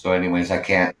 So anyways, I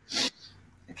can't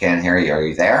hear you. Are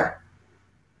you there?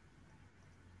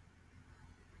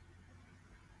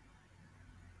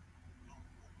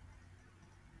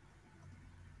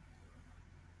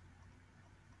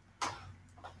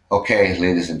 Okay,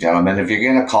 ladies and gentlemen, if you're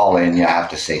going to call in, you have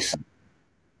to say something.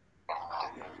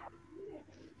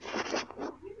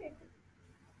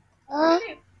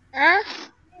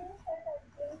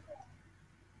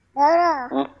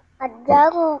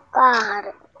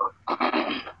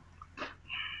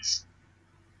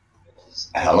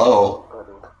 Hello?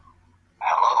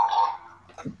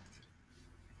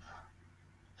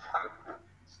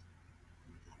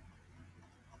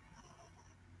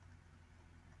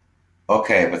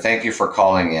 Okay, but thank you for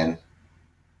calling in.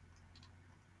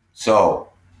 So,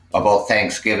 about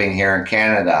Thanksgiving here in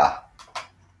Canada,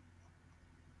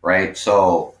 right?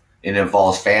 So, it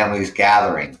involves families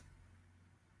gathering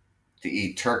to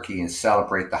eat turkey and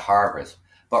celebrate the harvest.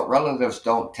 But relatives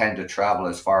don't tend to travel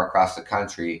as far across the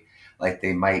country like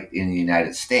they might in the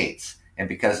United States. And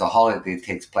because the holiday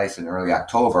takes place in early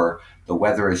October, the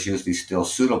weather is usually still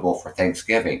suitable for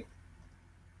Thanksgiving.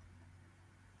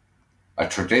 A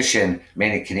tradition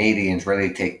many Canadians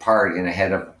really take part in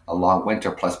ahead of a long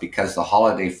winter. Plus, because the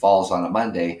holiday falls on a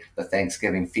Monday, the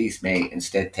Thanksgiving feast may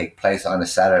instead take place on a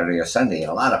Saturday or Sunday.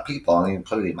 And a lot of people,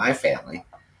 including my family,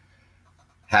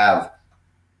 have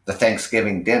the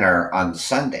Thanksgiving dinner on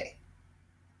Sunday.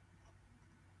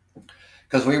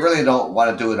 Because we really don't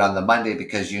want to do it on the Monday,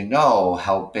 because you know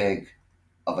how big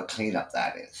of a cleanup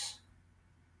that is.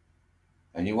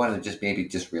 And you want to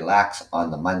just relax on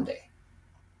the Monday,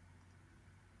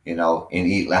 and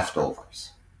eat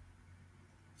leftovers.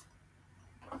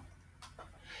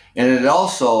 And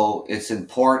it's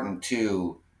important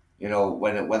too,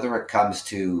 whether it comes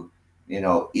to,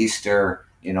 Easter,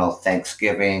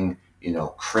 Thanksgiving,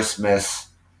 Christmas,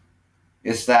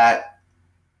 is that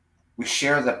we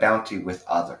share the bounty with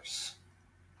others,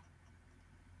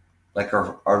 like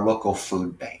our local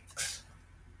food banks,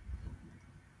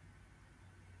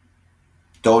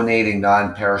 donating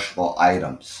non-perishable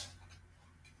items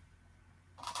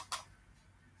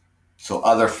so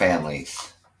other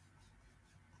families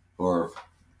who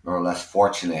are less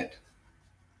fortunate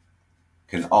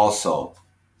can also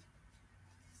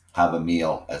have a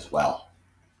meal as well.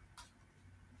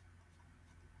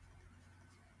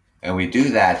 And we do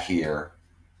that here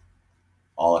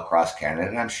all across Canada.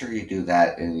 And I'm sure you do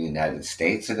that in the United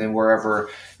States. And then wherever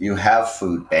you have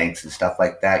food banks and stuff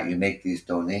like that, you make these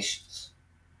donations,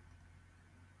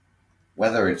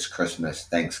 whether it's Christmas,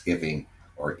 Thanksgiving,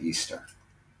 or Easter.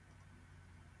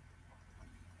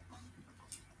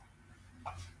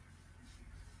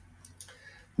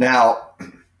 Now,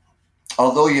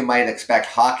 although you might expect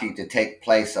hockey to take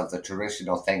place of the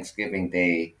traditional Thanksgiving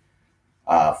Day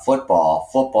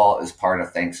football is part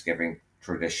of Thanksgiving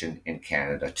tradition in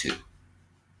Canada too.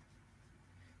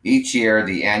 Each year,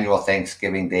 the annual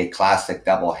Thanksgiving Day Classic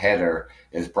doubleheader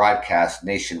is broadcast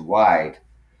nationwide,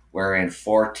 wherein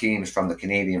 4 teams from the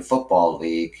Canadian Football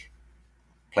League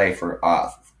play for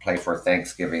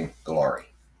Thanksgiving glory.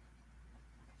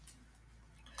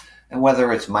 And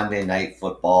whether it's Monday Night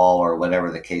Football or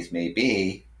whatever the case may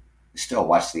be, you still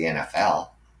watch the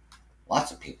NFL.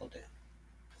 Lots of people do.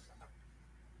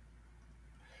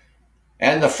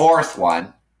 And the fourth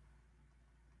one,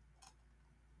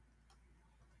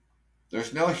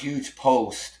 there's no huge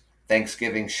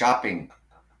post-Thanksgiving shopping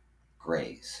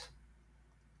craze.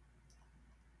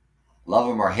 Love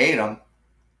them or hate them,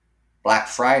 Black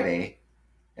Friday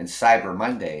and Cyber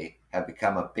Monday have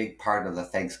become a big part of the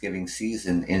Thanksgiving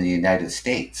season in the United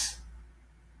States.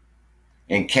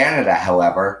 In Canada,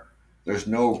 however, there's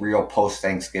no real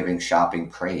post-Thanksgiving shopping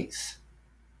craze.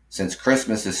 Since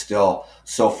Christmas is still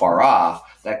so far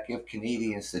off, that gives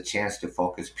Canadians the chance to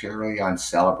focus purely on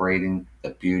celebrating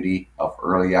the beauty of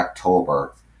early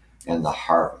October and the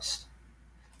harvest.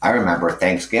 I remember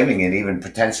Thanksgiving, and even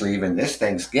potentially even this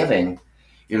Thanksgiving,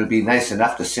 it'll be nice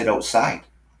enough to sit outside.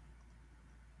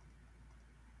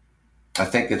 I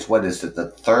think it's, what is it, the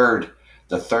third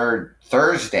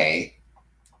Thursday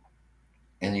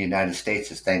in the United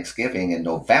States is Thanksgiving in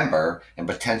November, and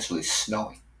potentially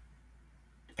snowing,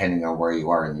 depending on where you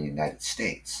are in the United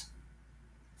States.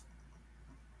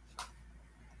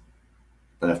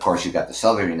 But of course, you've got the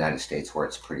southern United States where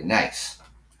it's pretty nice.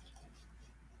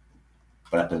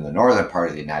 But up in the northern part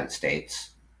of the United States,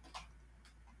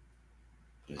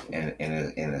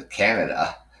 in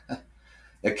Canada,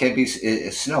 it can be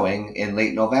snowing in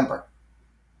late November.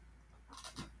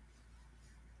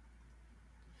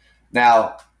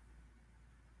 Now,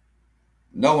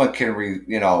 no one can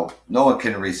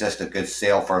resist a good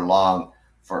sale for long.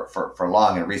 For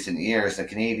long in recent years, the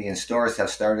Canadian stores have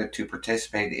started to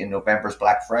participate in November's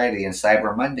Black Friday and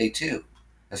Cyber Monday too,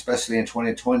 especially in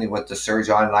 2020 with the surge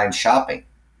online shopping.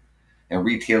 And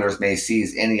retailers may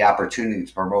seize any opportunity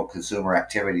to promote consumer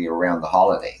activity around the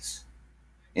holidays.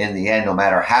 In the end, no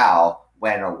matter how,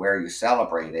 when, or where you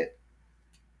celebrate it,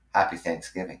 happy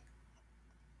Thanksgiving.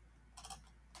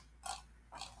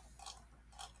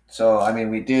 So, I mean,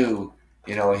 we do,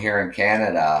 here in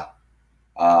Canada,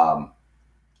 um,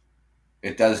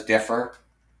 it does differ,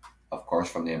 of course,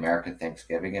 from the American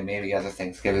Thanksgiving and maybe other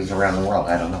Thanksgivings around the world.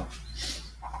 I don't know.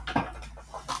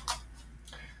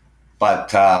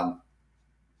 But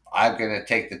I'm going to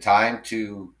take the time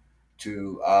to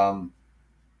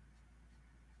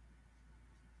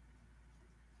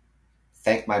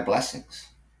thank my blessings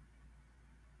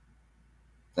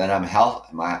that I'm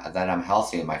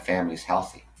healthy and my family's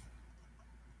healthy.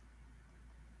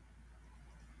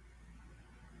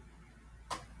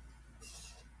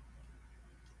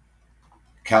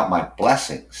 Count my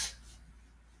blessings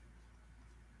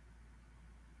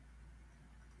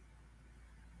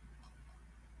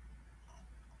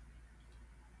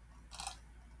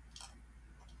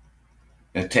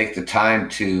and take the time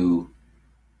to,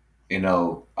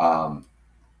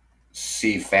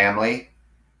 see family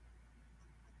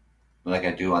like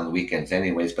I do on the weekends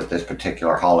anyways, but this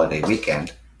particular holiday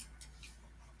weekend,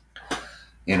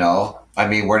 I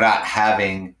mean, we're not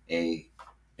having a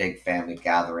big family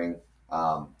gathering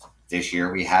this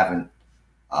year. We haven't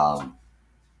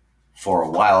for a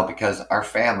while because our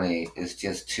family is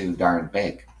just too darn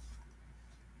big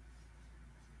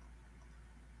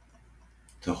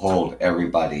to hold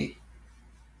everybody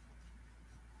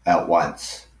at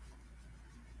once.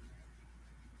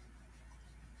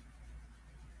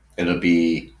 It'll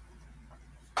be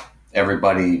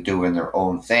everybody doing their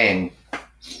own thing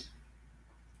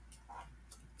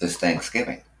this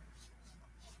Thanksgiving,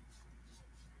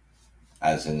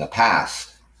 as in the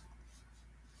past.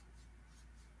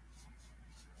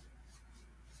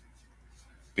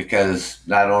 Because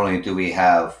not only do we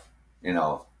have,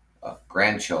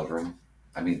 grandchildren,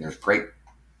 I mean, there's great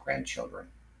grandchildren.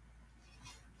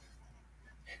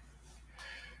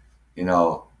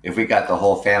 If we got the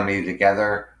whole family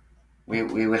together,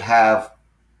 we would have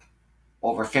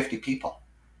over 50 people.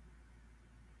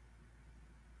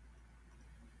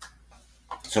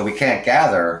 So we can't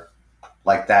gather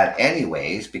like that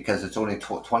anyways because it's only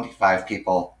 25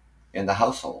 people in the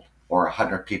household or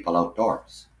 100 people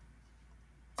outdoors.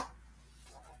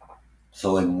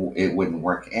 So it wouldn't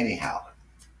work anyhow.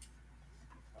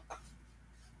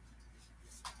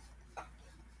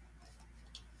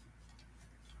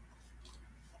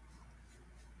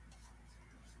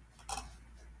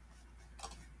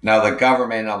 Now the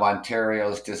government of Ontario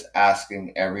is just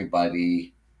asking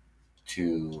everybody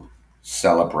to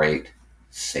celebrate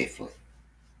safely.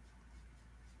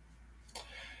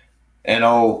 And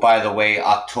oh, by the way,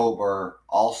 October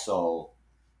also,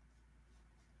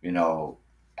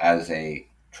 as a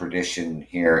tradition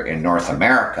here in North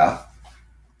America,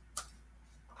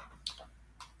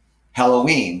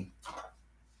 Halloween,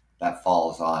 that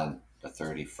falls on the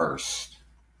 31st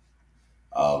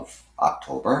of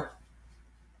October,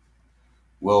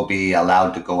 will be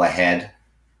allowed to go ahead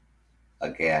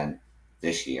again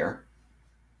this year.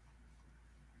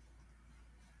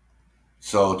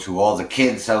 So to all the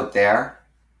kids out there,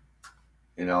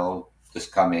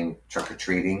 just coming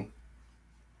trick-or-treating,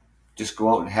 just go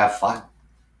out and have fun.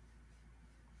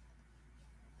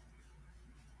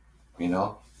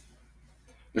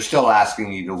 They're still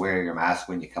asking you to wear your mask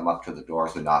when you come up to the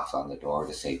doors and knocks on the door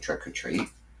to say trick or treat.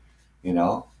 You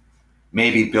know,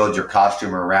 maybe build your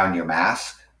costume around your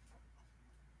mask.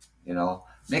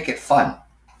 Make it fun.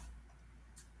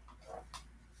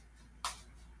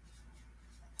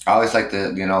 I always like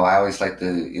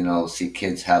to, see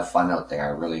kids have fun out there. I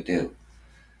really do.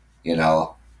 You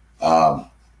know, um,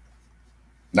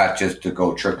 not just to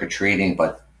go trick or treating,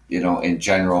 but in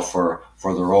general for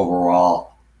their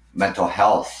overall mental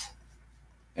health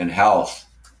and health.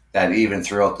 That even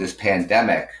throughout this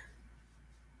pandemic,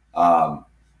 um,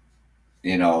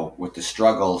 with the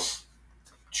struggles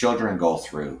children go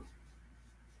through,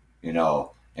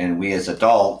 and we as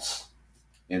adults,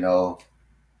 you know,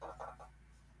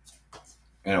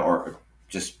 or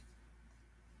just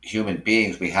human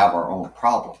beings, we have our own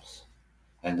problems.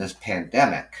 And this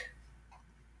pandemic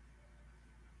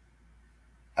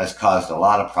has caused a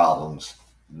lot of problems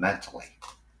mentally,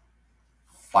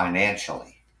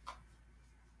 financially,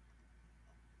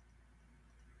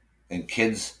 and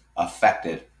kids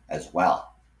affected as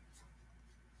well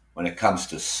when it comes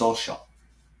to social.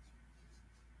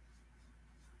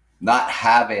 Not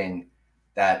having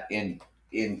that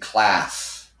in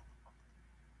class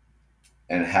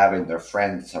and having their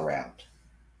friends around.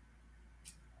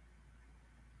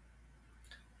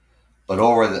 But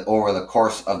over the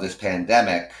course of this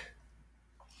pandemic,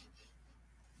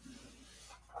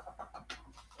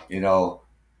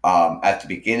 at the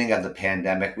beginning of the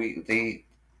pandemic, they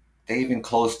even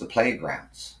closed the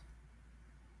playgrounds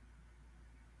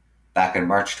back in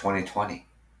March 2020.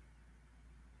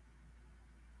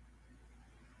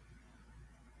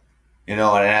 And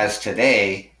as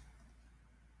today,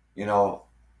 you know,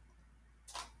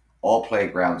 all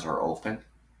playgrounds are open.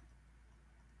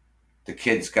 The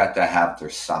kids got to have their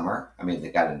summer. I mean, they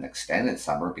got an extended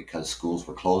summer because schools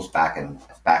were closed back in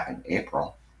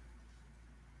April.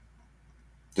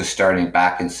 They're starting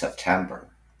back in September.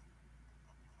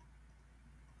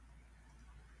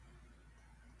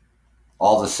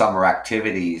 All the summer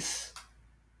activities,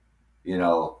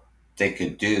 they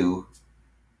could do,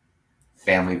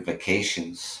 family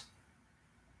vacations,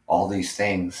 all these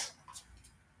things,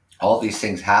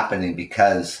 happening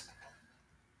because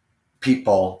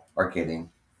people are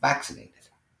getting vaccinated.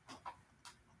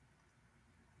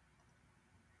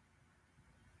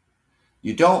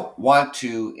 You don't want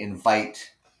to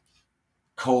invite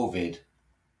COVID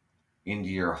into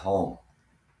your home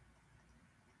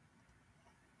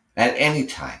at any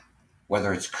time,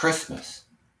 whether it's Christmas,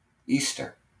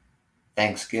 Easter,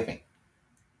 Thanksgiving.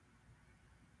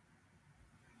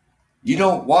 You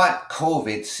don't want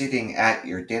COVID sitting at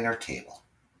your dinner table.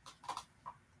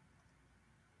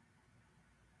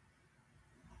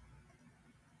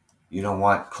 You don't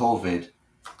want COVID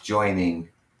joining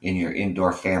in your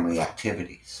indoor family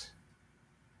activities.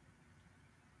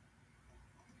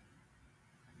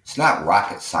 It's not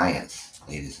rocket science,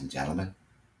 ladies and gentlemen.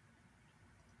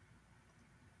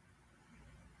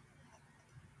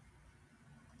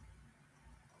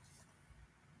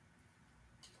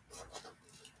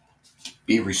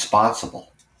 Be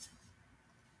responsible.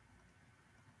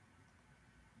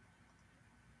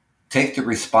 Take the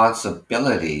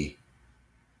responsibility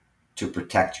to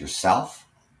protect yourself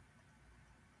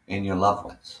and your loved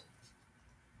ones.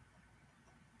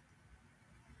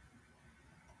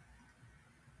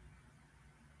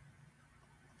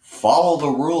 Follow the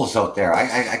rules out there.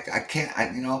 I can't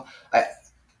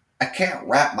I can't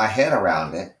wrap my head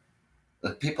around it.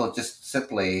 That people just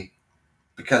simply,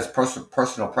 because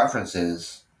personal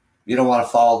preferences, you don't want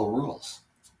to follow the rules.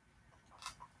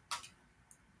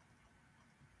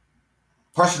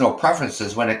 Personal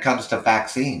preferences when it comes to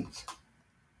vaccines.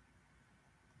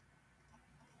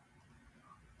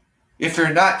 If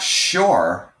you're not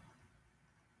sure,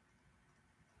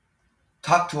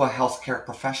 talk to a healthcare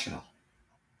professional.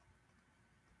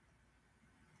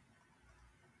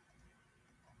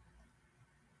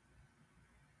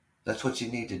 That's what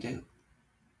you need to do.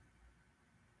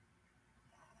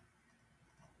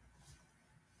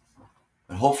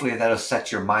 And hopefully that'll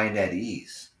set your mind at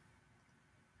ease.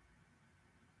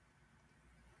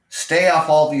 Stay off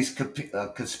all these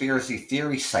conspiracy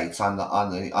theory sites on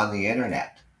the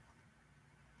internet,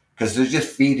 because they're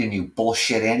just feeding you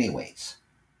bullshit anyways.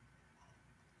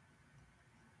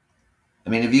 I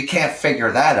mean, if you can't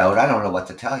figure that out, I don't know what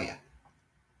to tell you.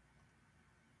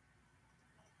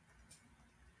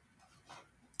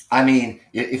 I mean,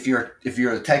 if you're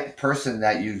the type of person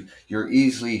that you're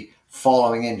easily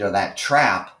following into that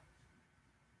trap,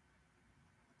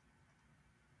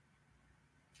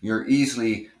 you're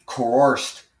easily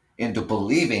coerced into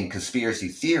believing conspiracy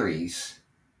theories,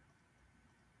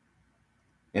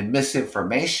 in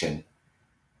misinformation,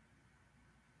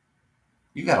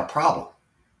 you got a problem.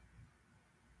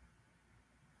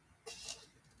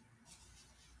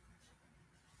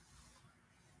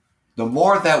 The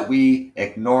more that we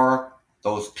ignore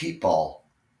those people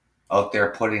out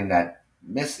there putting that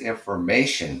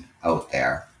misinformation out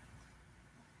there,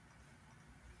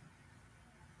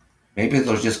 maybe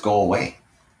they'll just go away.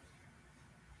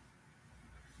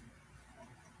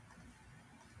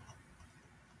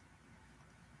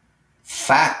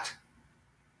 Fact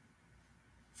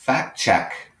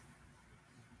check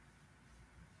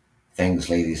things,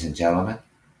 ladies and gentlemen.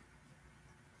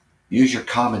 Use your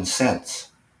common sense.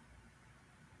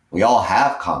 We all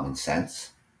have common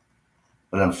sense,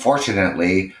 but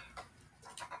unfortunately,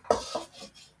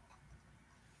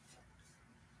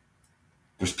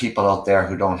 there's people out there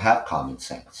who don't have common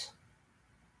sense.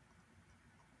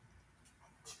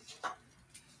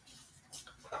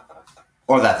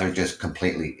 Or that they're just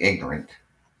completely ignorant.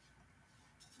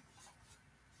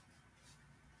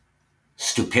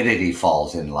 Stupidity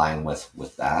falls in line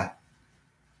with that.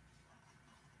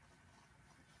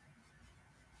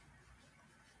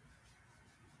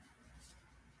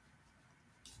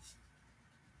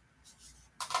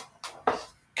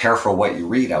 Careful what you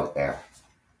read out there.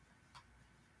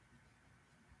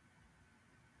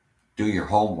 Do your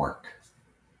homework.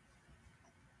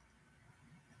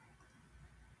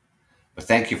 But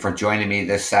thank you for joining me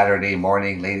this Saturday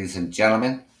morning, ladies and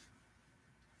gentlemen,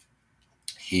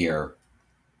 here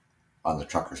on the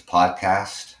Truckers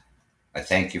Podcast. I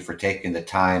thank you for taking the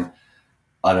time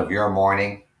out of your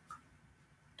morning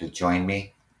to join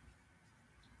me.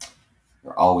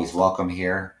 You're always welcome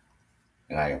here,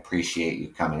 and I appreciate you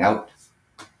coming out.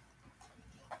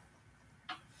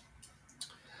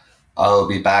 I'll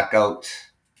be back out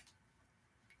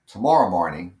tomorrow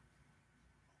morning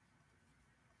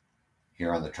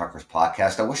here on the Truckers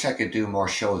Podcast. I wish I could do more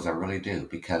shows. I really do,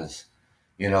 because,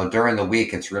 during the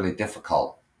week it's really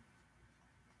difficult,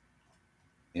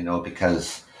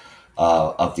 because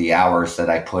of the hours that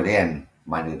I put in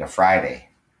Monday to Friday.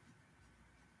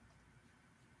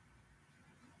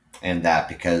 And that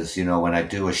because, when I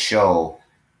do a show,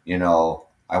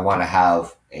 I want to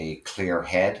have a clear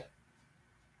head.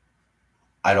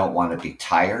 I don't want to be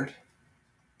tired,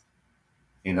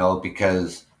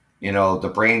 because,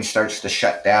 the brain starts to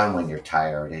shut down when you're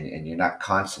tired and you're not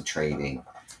concentrating,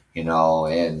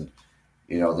 and,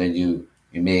 then you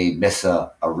may miss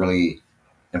a really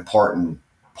important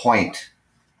point,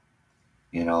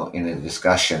 in a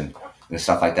discussion and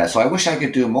stuff like that. So I wish I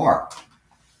could do more,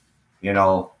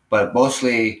 but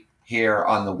mostly here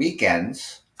on the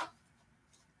weekends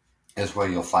is where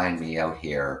you'll find me out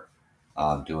here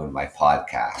doing my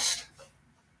podcast.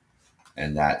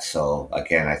 And that, so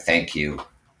again, I thank you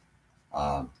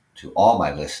to all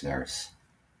my listeners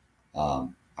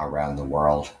around the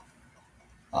world.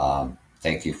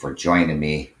 Thank you for joining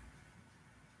me.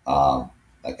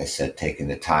 Like I said, taking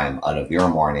the time out of your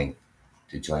morning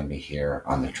to join me here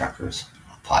on the Truckers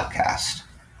Podcast.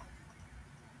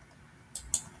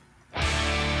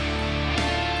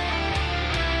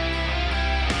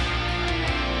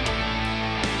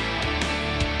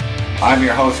 I'm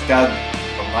your host, Doug,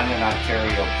 from London,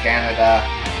 Ontario, Canada.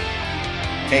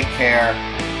 Take care.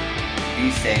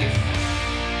 Be safe.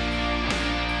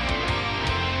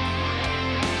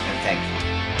 And thank you.